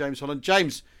 I'm Murray and James Holland.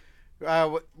 James,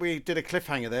 we did a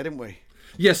cliffhanger there, didn't we?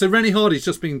 Yeah, so René Hardy's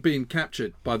just been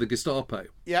captured by the Gestapo.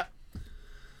 Yeah.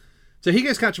 So he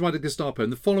gets captured by the Gestapo,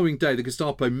 and the following day the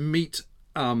Gestapo meet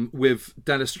with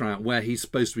Delestraint, where he's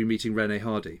supposed to be meeting René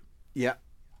Hardy. Yeah.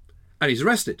 And he's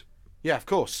arrested. Yeah, of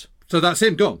course. So that's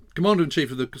him, gone.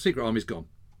 Commander-in-Chief of the Secret Army's gone.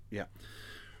 Yeah.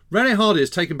 René Hardy is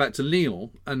taken back to Lyon,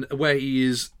 and where he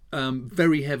is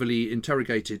very heavily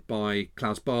interrogated by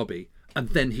Klaus Barbie, and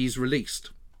then he's released.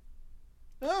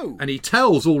 Oh. And he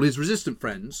tells all his resistant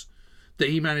friends that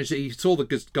he saw the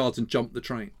guards and jumped the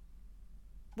train.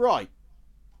 Right.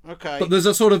 Okay. But there's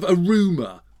a sort of a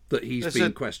rumour that he's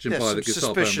been questioned by the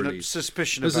Gestapo and released.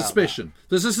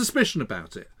 There's a suspicion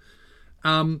about it.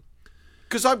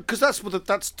 Because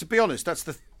that's to be honest, that's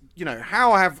the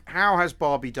how has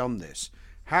Barbie done this?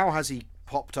 How has he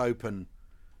popped open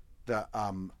the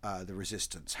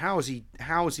resistance? How has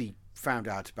he found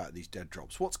out about these dead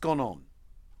drops? What's gone on?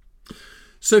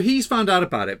 So he's found out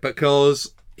about it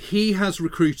because he has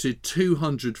recruited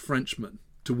 200 Frenchmen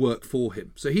to work for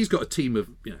him. So he's got a team of,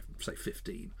 say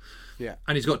 15. Yeah.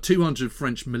 And he's got 200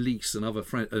 French milice and other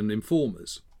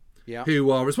informers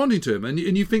who are responding to him. And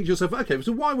you think to yourself, okay,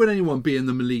 so why would anyone be in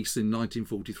the milice in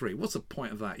 1943? What's the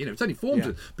point of that? It's only formed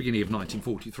at the beginning of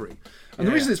 1943. And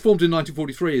the reason it's formed in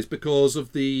 1943 is because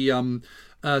of the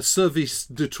Service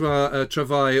de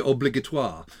Travail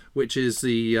Obligatoire, which is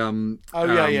the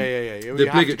the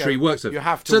obligatory work service. You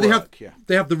have to so work.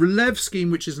 They have the Relève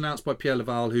scheme, which is announced by Pierre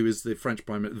Laval, who is the French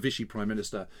Vichy Prime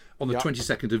Minister, on the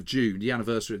 22nd of June, the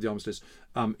anniversary of the armistice,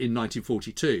 in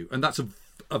 1942, and that's a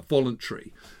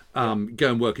voluntary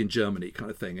go and work in Germany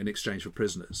kind of thing in exchange for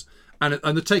prisoners, and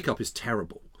the take up is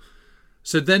terrible.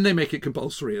 So then they make it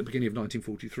compulsory at the beginning of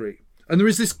 1943. And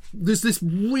there's this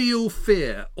real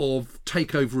fear of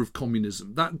takeover of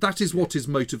communism. That is what is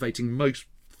motivating most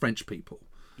French people.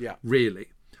 Yeah. Really.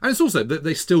 And it's also that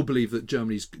they still believe that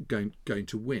Germany's going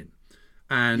to win.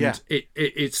 And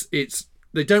it's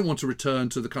they don't want to return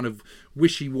to the kind of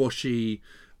wishy-washy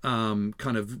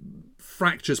kind of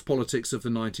fractious politics of the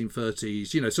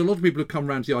 1930s. So a lot of people have come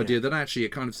around to the idea that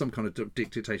actually some kind of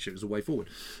dictatorship is a way forward.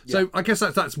 So I guess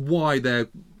that's why they're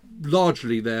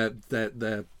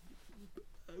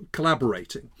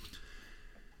collaborating.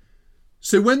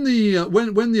 So when the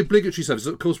obligatory service,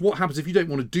 of course, what happens if you don't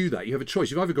want to do that? You have a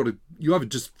choice. You either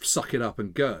just suck it up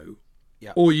and go,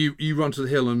 or you run to the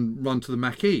hill and run to the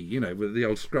Maquis, with the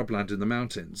old scrubland in the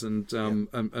mountains, and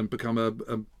become a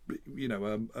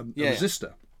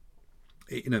resistor.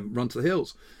 Run to the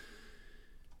hills.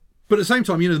 But at the same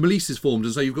time, the milice is formed,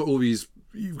 and so you've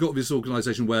got this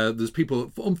organisation where there's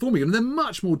people forming, and they're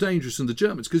much more dangerous than the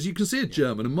Germans because you can see a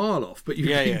German a mile off, but you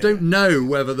don't know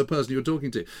whether the person you're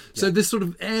talking to. So this sort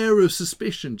of air of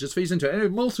suspicion just feeds into it. Anyway,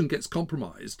 Moulin gets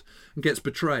compromised and gets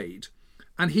betrayed,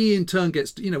 and he in turn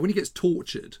gets, when he gets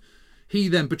tortured, he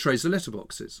then betrays the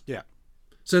letterboxes. Yeah.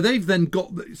 So they've then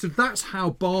so that's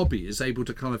how Barbie is able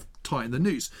to kind of tighten the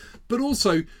noose. But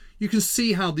also you can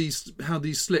see how these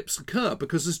slips occur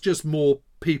because there's just more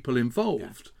people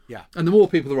involved. Yeah. And the more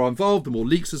people there are involved, the more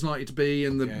leaks there's likely to be,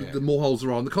 and the more holes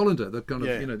there are in the colander. The kind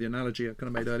of the analogy I kind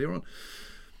of made earlier on.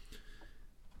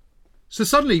 So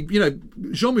suddenly,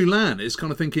 Jean Moulin is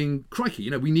kind of thinking, crikey,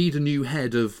 we need a new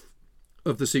head of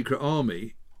the Secret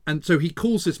Army. And so he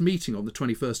calls this meeting on the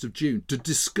 21st of June to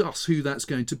discuss who that's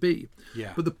going to be.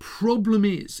 Yeah. But the problem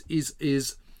is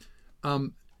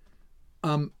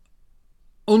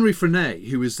Henri Frenay,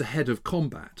 who is the head of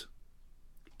combat,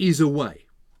 is away.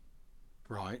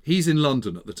 Right. He's in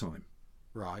London at the time.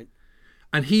 Right.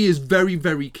 And he is very,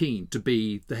 very keen to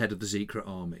be the head of the Secret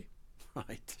Army.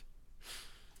 Right.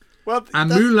 Well, and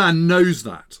Moulin knows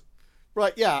that.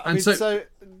 Right, yeah. I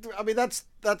mean,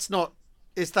 that's not...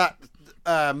 Is that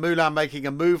Moulin making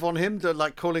a move on him,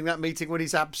 like calling that meeting when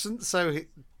he's absent? So...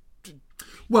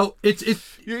 Well, it's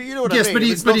you know what I mean.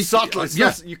 It's not subtle.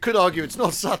 You could argue it's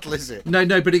not subtle, is it? No,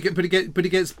 but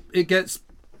it gets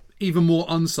even more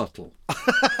unsubtle.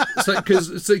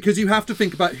 Because you have to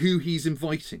think about who he's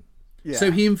inviting. Yeah.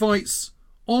 So he invites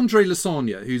André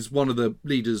Lassagne, who's one of the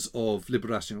leaders of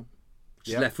Libération, which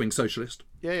is left-wing socialist.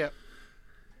 Yeah.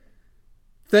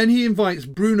 Then he invites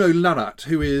Bruno Larat,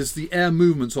 who is the air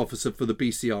movements officer for the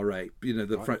BCRA,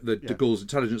 de Gaulle's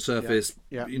intelligence service,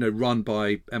 run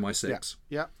by MI6.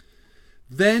 Yeah.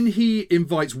 Then he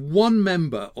invites one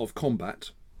member of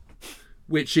Combat,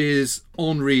 which is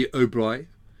Henri Aubray,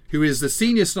 who is the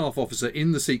senior staff officer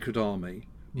in the secret army,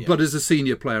 but is a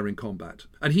senior player in Combat.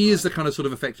 And he is the kind of sort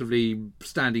of effectively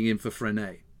standing in for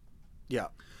Freinet. Yeah.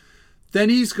 Then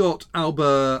he's got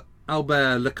Albert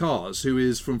Lecars, who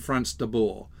is from France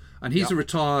d'Abord, and he's a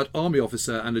retired army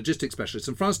officer and logistics specialist.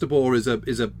 And France d'Abord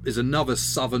is another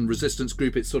southern resistance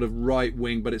group. It's sort of right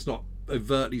wing, but it's not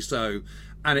overtly so,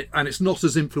 and it's not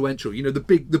as influential. You know, the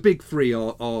big three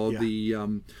are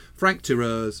the Franc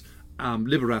Tireurs,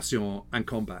 Libération, and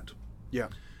Combat. Yeah,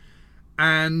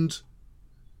 and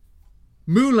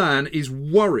Moulin is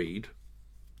worried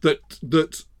that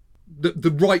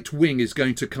the right wing is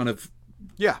going to kind of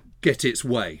get its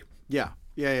way. Yeah.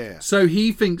 So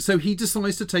he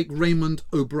decides to take Raymond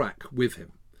Aubrac with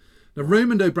him. Now,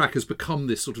 Raymond Aubrac has become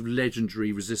this sort of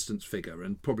legendary resistance figure,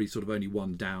 and probably sort of only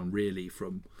one down really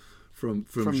from Jean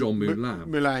Moulin.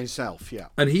 Moulin himself, yeah.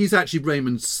 And he's actually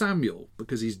Raymond Samuel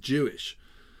because he's Jewish,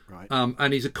 right?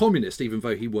 And he's a communist, even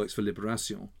though he works for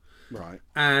Libération, right?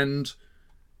 And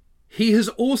he has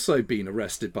also been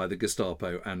arrested by the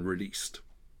Gestapo and released.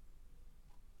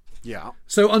 Yeah.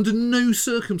 So under no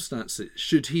circumstances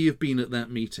should he have been at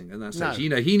that meeting at that stage. No. You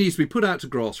know, he needs to be put out to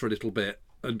grass for a little bit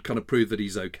and kind of prove that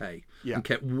he's okay. Yeah. And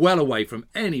kept well away from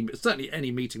certainly any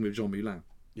meeting with Jean Moulin.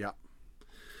 Yeah.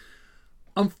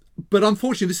 But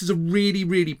unfortunately, this is a really,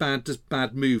 really bad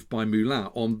move by Moulin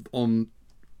on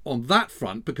that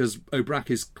front, because Aubrac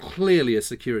is clearly a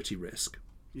security risk.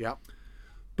 Yeah.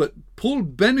 But Paul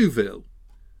Benouville,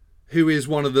 who is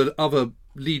one of the other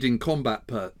leading Combat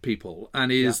people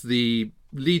and is the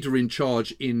leader in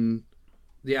charge in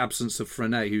the absence of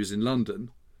Freinet, who's in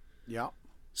London,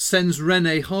 sends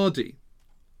René Hardy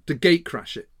to gate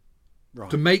crash it,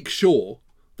 to make sure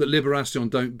that Libération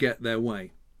don't get their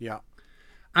way. Yeah.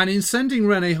 And in sending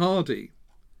René Hardy,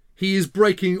 he is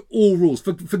breaking all rules.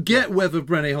 Forget whether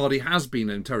René Hardy has been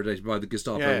interrogated by the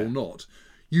Gestapo or not.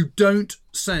 You don't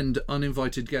send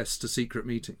uninvited guests to secret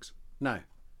meetings. No,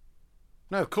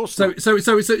 of course not. So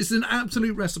it's an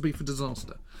absolute recipe for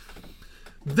disaster.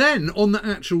 Then, on the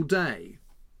actual day,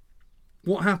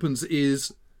 what happens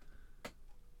is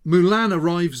Moulin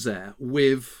arrives there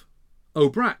with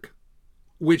Aubrac,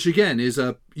 which again is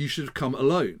you should come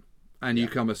alone, and you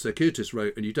come a circuitous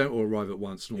route, and you don't all arrive at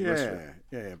once and all the rest of it.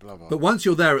 Yeah, blah blah. But once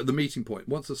you're there at the meeting point,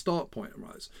 once the start point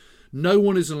arrives, no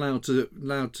one is allowed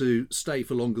to stay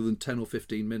for longer than 10 or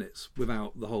 15 minutes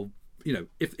without the whole. You know,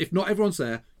 if not everyone's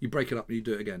there, you break it up and you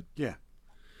do it again. Yeah.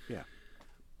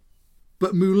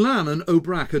 But Moulin and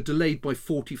Aubrac are delayed by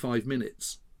 45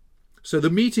 minutes. So the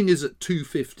meeting is at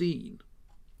 2:15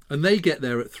 and they get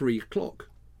there at 3 o'clock.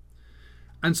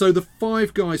 And so the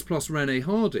five guys plus René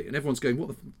Hardy, and everyone's going,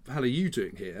 what the hell are you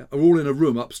doing here? Are all in a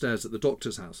room upstairs at the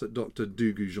doctor's house, at Dr.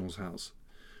 Dugoujon's house.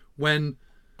 When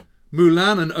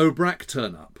Moulin and Aubrac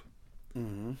turn up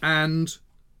and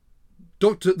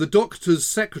the doctor's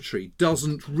secretary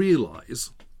doesn't realise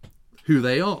who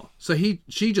they are. So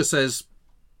she just says,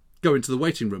 go into the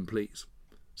waiting room, please.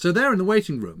 So they're in the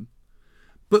waiting room,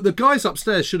 but the guys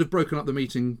upstairs should have broken up the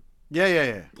meeting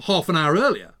half an hour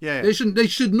earlier. They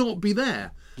should not be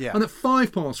there. And at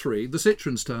 3:05, the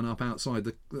Citroens turn up outside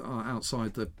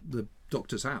the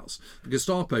doctor's house. The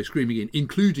Gestapo screaming in,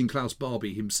 including Klaus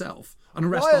Barbie himself, and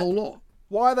arrest the whole lot.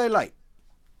 Why are they late?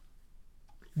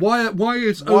 Why are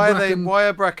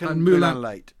Aubrac and Moulin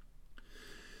late?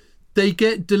 They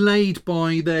get delayed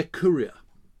by their courier,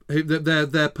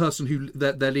 their person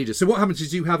their leader. So what happens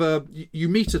is you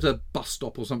meet at a bus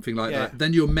stop or something like that.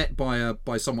 Then you're met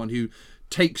by someone who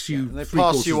takes you. They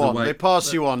pass you on. They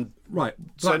pass you on. Right.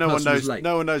 So no one knows.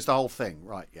 No one knows the whole thing.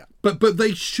 Right. Yeah. But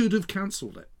they should have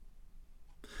cancelled it.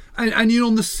 And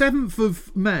on the 7th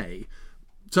of May,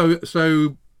 so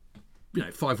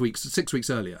 6 weeks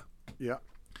earlier. Yeah.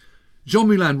 Jean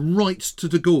Moulin writes to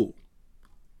de Gaulle.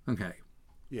 Okay.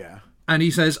 Yeah. And he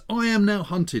says, I am now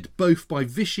hunted both by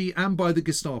Vichy and by the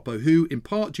Gestapo, who, in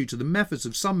part due to the methods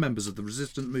of some members of the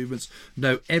resistant movements,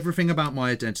 know everything about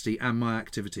my identity and my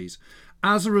activities.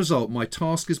 As a result, my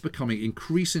task is becoming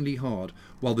increasingly hard,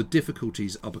 while the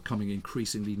difficulties are becoming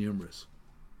increasingly numerous.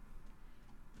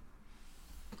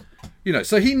 You know,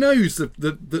 so he knows that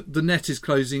the net is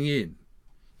closing in.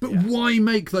 But why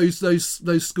make those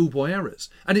schoolboy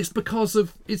errors? And it's because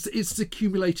of it's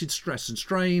accumulated stress and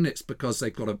strain. It's because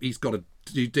he's got to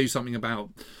do something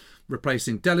about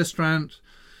replacing Delestrant.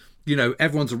 You know,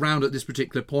 everyone's around at this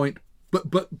particular point,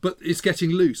 but it's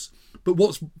getting loose. But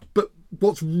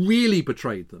what's really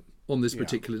betrayed them on this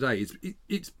particular day is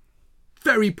it's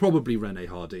very probably René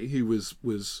Hardy, who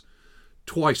was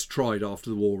twice tried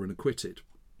after the war and acquitted.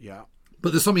 Yeah.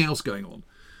 But there's something else going on,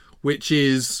 which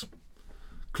is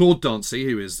Claude Dancy,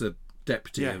 who is the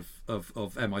deputy of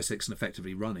MI6 and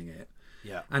effectively running it,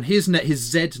 and his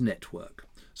Z network.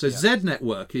 So Z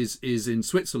network is in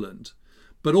Switzerland,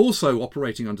 but also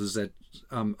operating under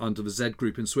the Z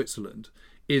group in Switzerland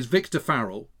is Victor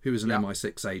Farrell, who is an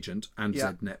MI6 agent and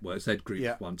Z network, Z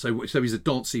group one. So he's a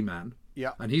Dancy man,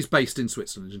 and he's based in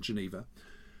Switzerland in Geneva,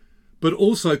 but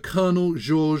also Colonel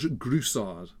Georges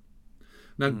Groussard.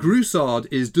 Now Groussard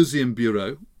is Deuxième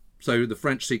Bureau. So the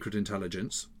French secret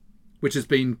intelligence, which has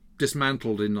been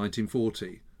dismantled in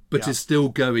 1940, but is still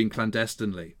going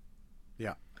clandestinely.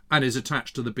 Yeah. And is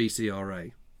attached to the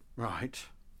BCRA. Right.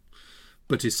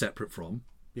 But is separate from.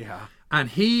 Yeah. And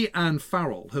he and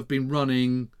Farrell have been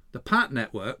running the PAT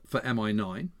network for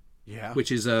MI9. Yeah.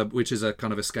 Which is a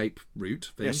kind of escape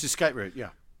route thing. Yes, escape route, yeah.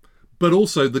 But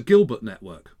also the Gilbert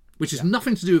network, which has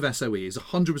nothing to do with SOE, is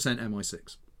 100%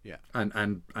 MI6. Yeah.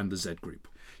 And the Z group.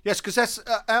 Yes, because that's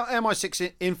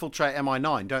MI6 infiltrate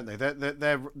MI9, don't they?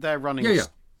 They're running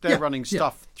running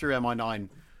stuff through MI9,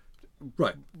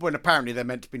 right? When apparently they're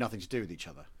meant to be nothing to do with each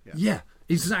other. Yeah,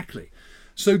 exactly.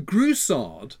 So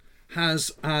Groussard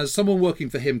has someone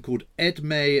working for him called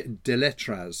Edmé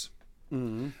Deletraz,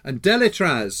 and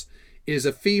Deletraz is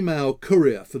a female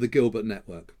courier for the Gilbert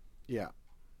network. Yeah.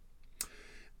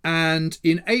 And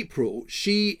in April,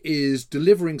 she is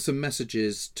delivering some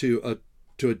messages to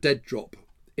a dead drop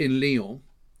in Lyon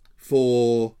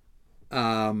for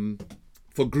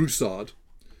Groussard.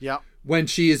 Yeah. When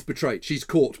she is betrayed, she's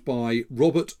caught by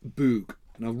Robert Boog.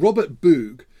 Now, Robert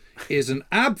Boog is an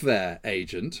Abwehr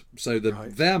agent, so the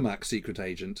Wehrmacht secret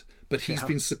agent, but he's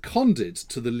been seconded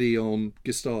to the Lyon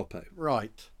Gestapo.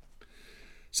 Right.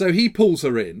 So he pulls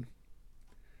her in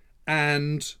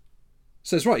and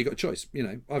says, right, you've got a choice. You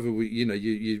know, either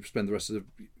you spend the rest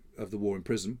of the war in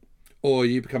prison, or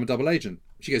you become a double agent.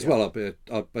 She goes, well, I'll be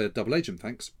a double agent,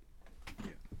 thanks.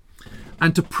 Yeah.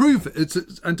 And to prove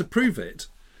it,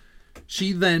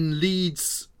 she then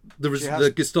leads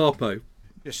the Gestapo.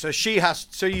 Yeah, so she has.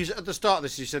 So you at the start of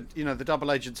this, you said, the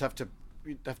double agents have to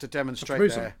demonstrate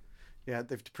their. Yeah,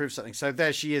 they have to prove something. So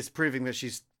there she is, proving that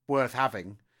she's worth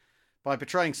having by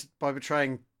betraying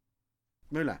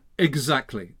Moulin.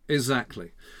 Exactly.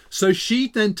 So she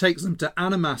then takes them to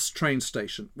Annemasse train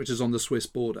station, which is on the Swiss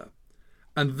border,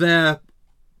 and there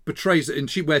betrays it. And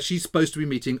where she's supposed to be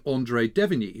meeting André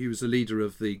Devigny, who was the leader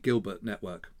of the Gilbert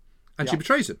network, and she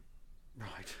betrays him.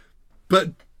 Right.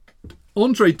 But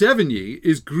André Devigny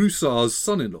is Groussard's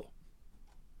son-in-law.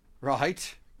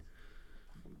 Right.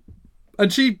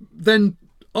 And she then,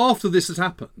 after this has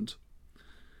happened,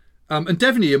 and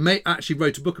Devigny actually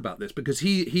wrote a book about this because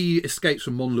he escapes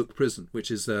from Montluc prison,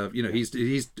 which is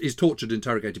he's tortured,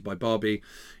 interrogated by Barbie.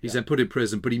 He's then put in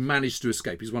prison, but he managed to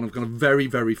escape. He's one of kind of very,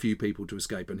 very few people to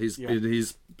escape, and his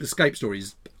escape story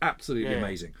is absolutely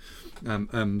amazing. I've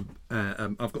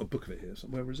got a book of it here. So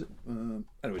where is it?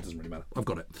 Anyway, it doesn't really matter. I've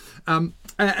got it.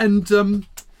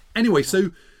 Anyway,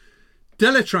 so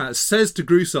Deletraz says to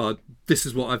Groussard, "This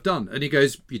is what I've done," and he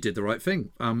goes, "You did the right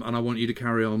thing, and I want you to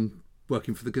carry on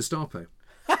working for the Gestapo."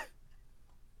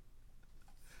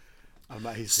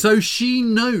 Amazing. So she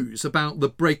knows about the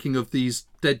breaking of these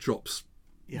dead drops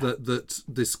that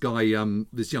this guy,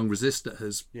 this young resistor,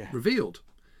 has revealed,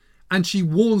 and she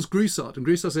warns Groussard, and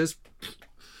Groussard says,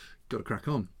 "Got to crack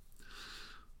on.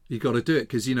 You got to do it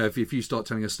because if you start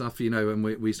telling us stuff, and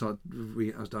we start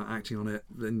acting on it,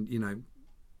 then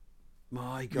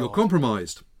my God, you're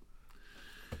compromised."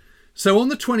 So on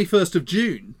the 21st of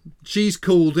June, she's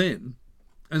called in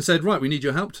and said, "Right, we need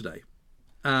your help today.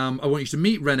 I want you to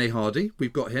meet René Hardy.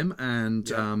 We've got him, and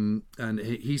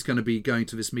he's going to be going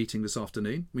to this meeting this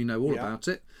afternoon. We know all about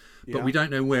it, but we don't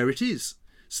know where it is.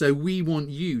 So we want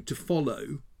you to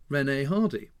follow René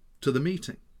Hardy to the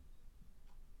meeting."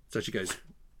 So she goes,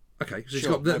 Okay, so she's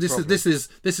Sure, got no problem.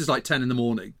 this is like 10 in the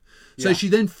morning. So Yeah. she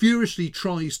then furiously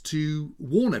tries to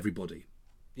warn everybody,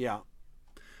 Yeah.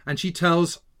 and she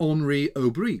tells Henri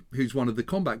Aubry, who's one of the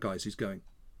combat guys who's going,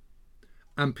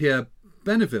 and Pierre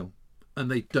Benneville, and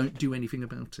they don't do anything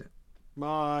about it.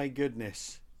 My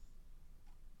goodness.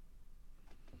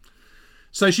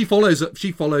 So she follows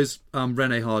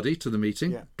Rene Hardy to the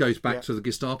meeting, Yeah. goes back Yeah. to the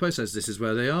Gestapo, says this is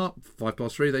where they are.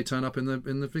 3:05, they turn up in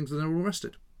the things, and they're all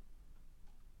arrested.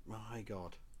 My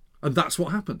God. And that's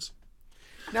what happens.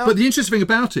 Now, But the interesting thing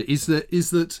about it is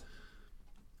that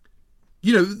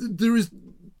you know, there is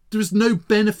no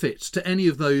benefit to any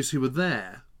of those who were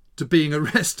there to being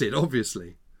arrested,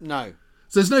 obviously. no.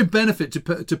 So there's no benefit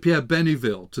to Pierre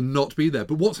Benneville to not be there.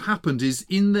 But what's happened is,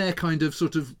 in their kind of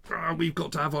sort of, we've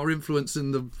got to have our influence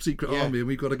in the secret army, and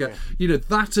we've got to get, you know,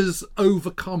 that has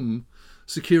overcome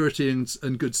security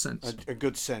and good sense. A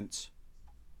good sense.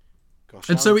 Gosh.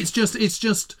 And so it's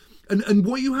just, and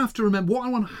what you have to remember,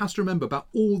 what one has to remember about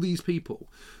all these people,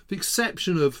 the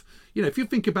exception of, you know, if you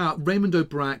think about Raymond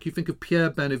Aubrac, you think of Pierre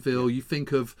Benneville, you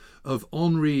think of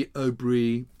Henri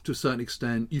Aubry to a certain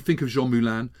extent, you think of Jean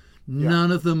Moulin.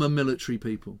 None of them are military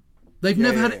people. They've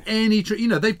never had any, you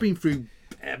know, they've been through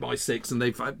MI6 and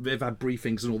they've had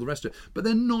briefings and all the rest of it, but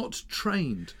they're not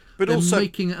trained. But they're also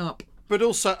making it up. But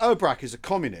also, Aubrac is a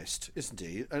communist, isn't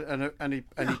he? And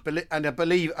a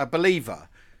believer.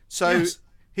 So Yes.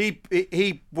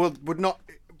 he would not.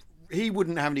 He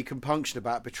wouldn't have any compunction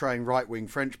about betraying right-wing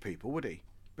French people, would he?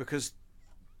 Because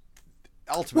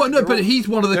ultimately, Well, no, but he's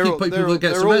one of the people that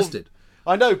gets arrested.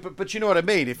 I know, but you know what I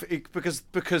mean.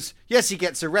 Because yes, he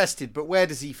gets arrested, but where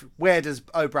does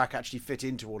Aubrac actually fit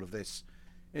into all of this?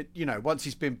 You know, once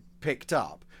he's been picked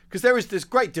up, because there's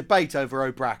great debate over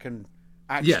Aubrac and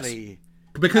actually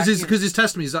because his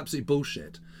testimony is absolutely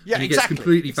bullshit. Yeah, and he exactly. gets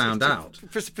completely found out.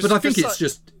 But I think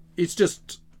it's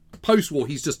just post-war.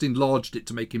 He's just enlarged it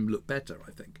to make him look better.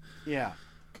 I think. Yeah.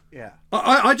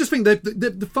 I just think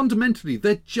that fundamentally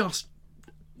they're just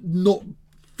not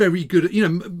very good at, you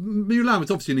know, Moulin was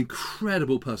obviously an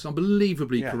incredible person,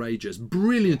 unbelievably courageous,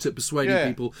 brilliant at persuading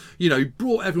people, you know,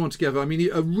 brought everyone together. I mean, he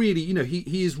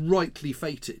is rightly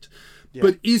fated. Yeah.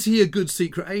 But is he a good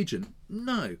secret agent?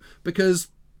 No, because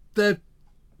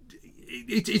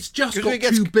it's just got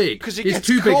too big. It's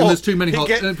too big and there's too many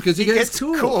because he gets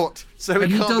caught. So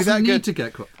and he can't doesn't be that need to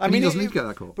get caught. I mean, he doesn't need to get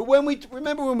that caught. But when we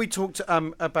talked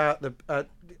about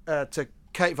to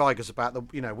Kate Vigers about the,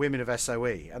 you know, women of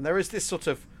SOE, and there is this sort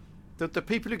of the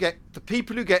people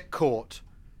who get caught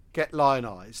get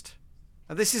lionized,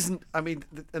 and this isn't, I mean,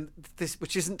 and this,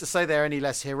 which isn't to say they're any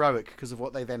less heroic because of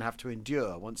what they then have to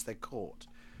endure once they're caught,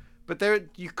 but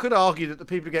you could argue that the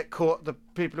people who get caught, the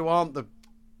people who aren't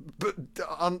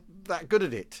that good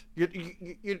at it. You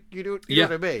know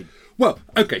what I mean? Well,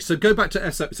 okay, so go back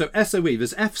to SOE. So SOE,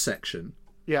 there's F section.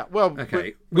 Yeah, well,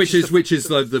 okay, which is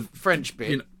the French bit.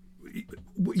 You know,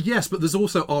 yes, but there's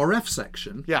also RF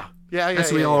section. Yeah.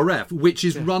 SOE RF, which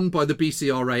is run by the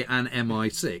BCRA and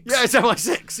MI6. Yeah, it's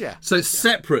MI6. Yeah. So it's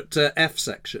separate to F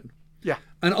section. Yeah.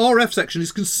 And RF section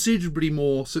is considerably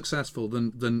more successful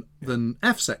than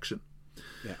F section.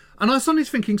 Yeah. And I was suddenly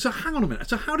thinking, so hang on a minute.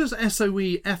 So how does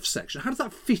SOE F section, how does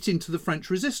that fit into the French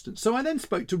resistance? So I then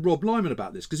spoke to Rob Lyman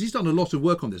about this, because he's done a lot of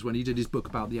work on this when he did his book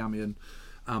about the Amiens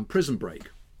prison break.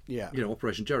 Yeah. You know,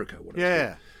 Operation Jericho. Whatever.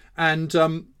 Yeah. And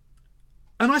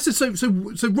I said,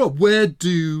 so Rob,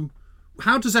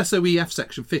 how does SOE F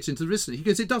section fit into the resistance? He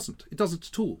goes, it doesn't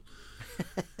at all.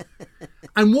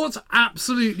 And what's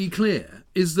absolutely clear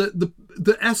is that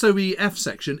the SOE F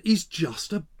section is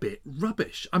just a bit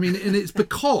rubbish. I mean, and it's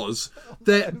because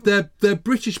they're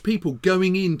British people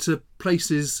going into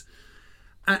places.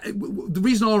 The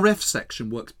reason RF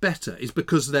section works better is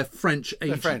because they're French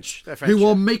agents who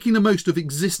are making the most of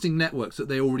existing networks that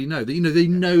they already know. They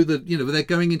know that, you know, they're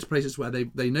going into places where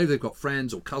they know they've got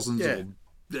friends or cousins or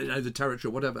they know the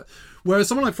territory or whatever. Whereas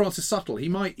someone like Francis Suttle,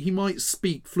 he might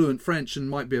speak fluent French and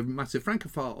might be a massive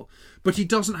francophile, but he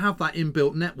doesn't have that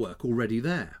inbuilt network already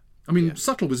there. I mean,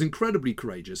 Suttle was incredibly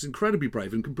courageous, incredibly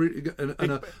brave, and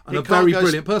a very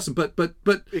brilliant person. But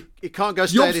he can't go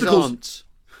stay at his aunt's.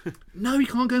 No, he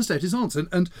can't go and stay at his aunt's,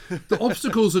 and the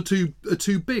obstacles are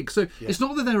too big. So it's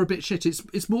not that they're a bit shit;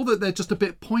 it's more that they're just a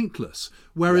bit pointless.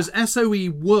 Whereas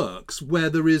SOE works where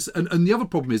there is, and the other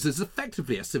problem is there's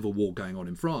effectively a civil war going on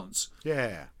in France.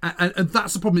 Yeah, and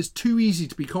that's the problem. It's too easy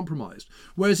to be compromised.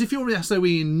 Whereas if you're SOE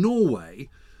in Norway,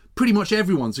 pretty much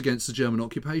everyone's against the German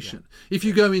occupation. Yeah. If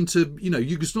you go into, you know,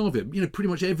 Yugoslavia, you know, pretty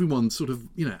much everyone's sort of,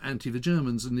 you know, anti the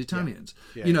Germans and the Italians.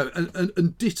 Yeah. You know,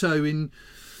 and ditto in,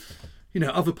 you know,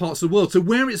 other parts of the world. So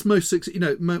where it's most, you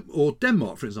know, or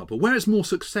Denmark, for example, where it's more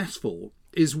successful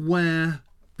is where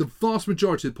the vast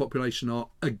majority of the population are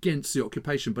against the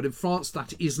occupation, but in France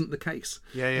that isn't the case.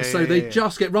 So they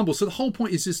just get rumbled. So the whole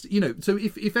point is just, so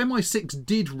if MI6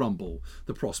 did rumble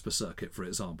the Prosper circuit, for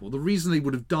example, the reason they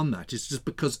would have done that is just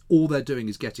because all they're doing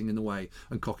is getting in the way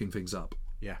and cocking things up.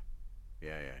 Yeah.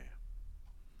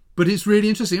 But it's really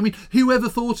interesting. I mean, whoever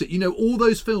thought it? All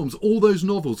those films, all those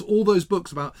novels, all those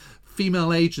books about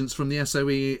female agents from the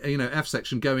SOE, F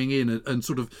section going in and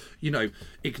sort of,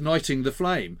 igniting the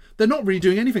flame. They're not really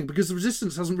doing anything because the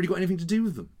resistance hasn't really got anything to do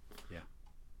with them.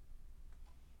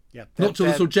 Yeah. Not till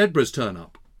the sort of Jedburghs turn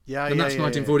up. And that's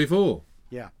 1944.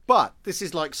 Yeah. But this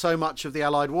is like so much of the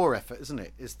Allied war effort, isn't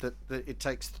it? Is that it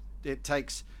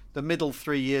takes the middle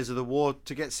 3 years of the war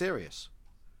to get serious,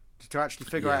 to actually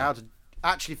figure out how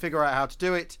to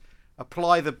do it,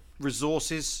 apply the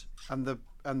resources and the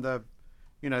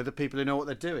the people who know what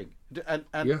they're doing, and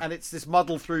it's this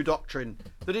muddle through doctrine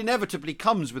that inevitably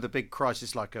comes with a big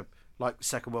crisis like the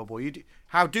Second World War.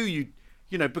 How do you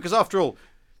because after all,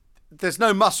 there's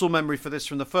no muscle memory for this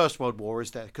from the First World War, is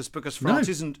there? Because France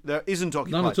isn't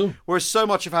occupied. None at all. Whereas so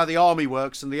much of how the army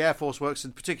works and the air force works,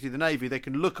 and particularly the navy, they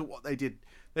can look at what they did.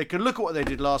 They can look at what they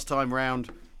did last time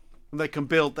round, and they can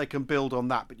build on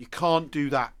that. But you can't do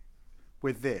that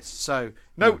with this. So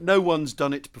no one's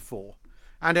done it before.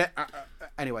 And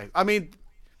anyway, I mean,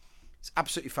 it's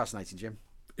absolutely fascinating, Jim.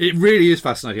 It really is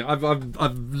fascinating.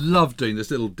 I've loved doing this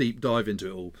little deep dive into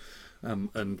it all,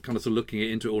 and kind of sort of looking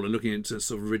into it all and looking into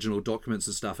sort of original documents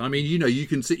and stuff. I mean, you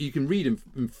can read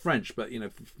in French, but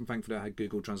thankfully I had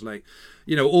Google Translate.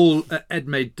 All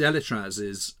Edmé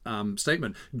Deletraz's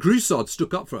statement. Groussard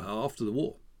stuck up for her after the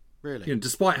war. Really,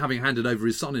 despite having handed over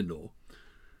his son-in-law.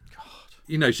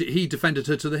 He defended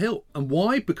her to the hilt. And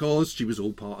why? Because she was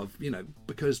all part of,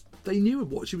 because they knew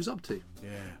what she was up to. Yeah,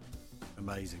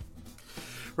 amazing.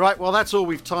 Right, well, that's all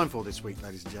we've time for this week,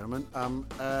 ladies and gentlemen.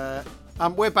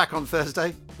 We're back on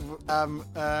Thursday,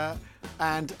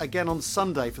 and again on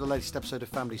Sunday for the latest episode of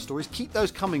Family Stories. Keep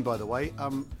those coming, by the way.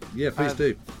 Please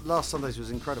do. Last Sunday's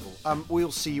was incredible.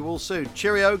 We'll see you all soon.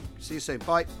 Cheerio. See you soon.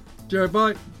 Bye. Cheerio,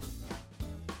 bye.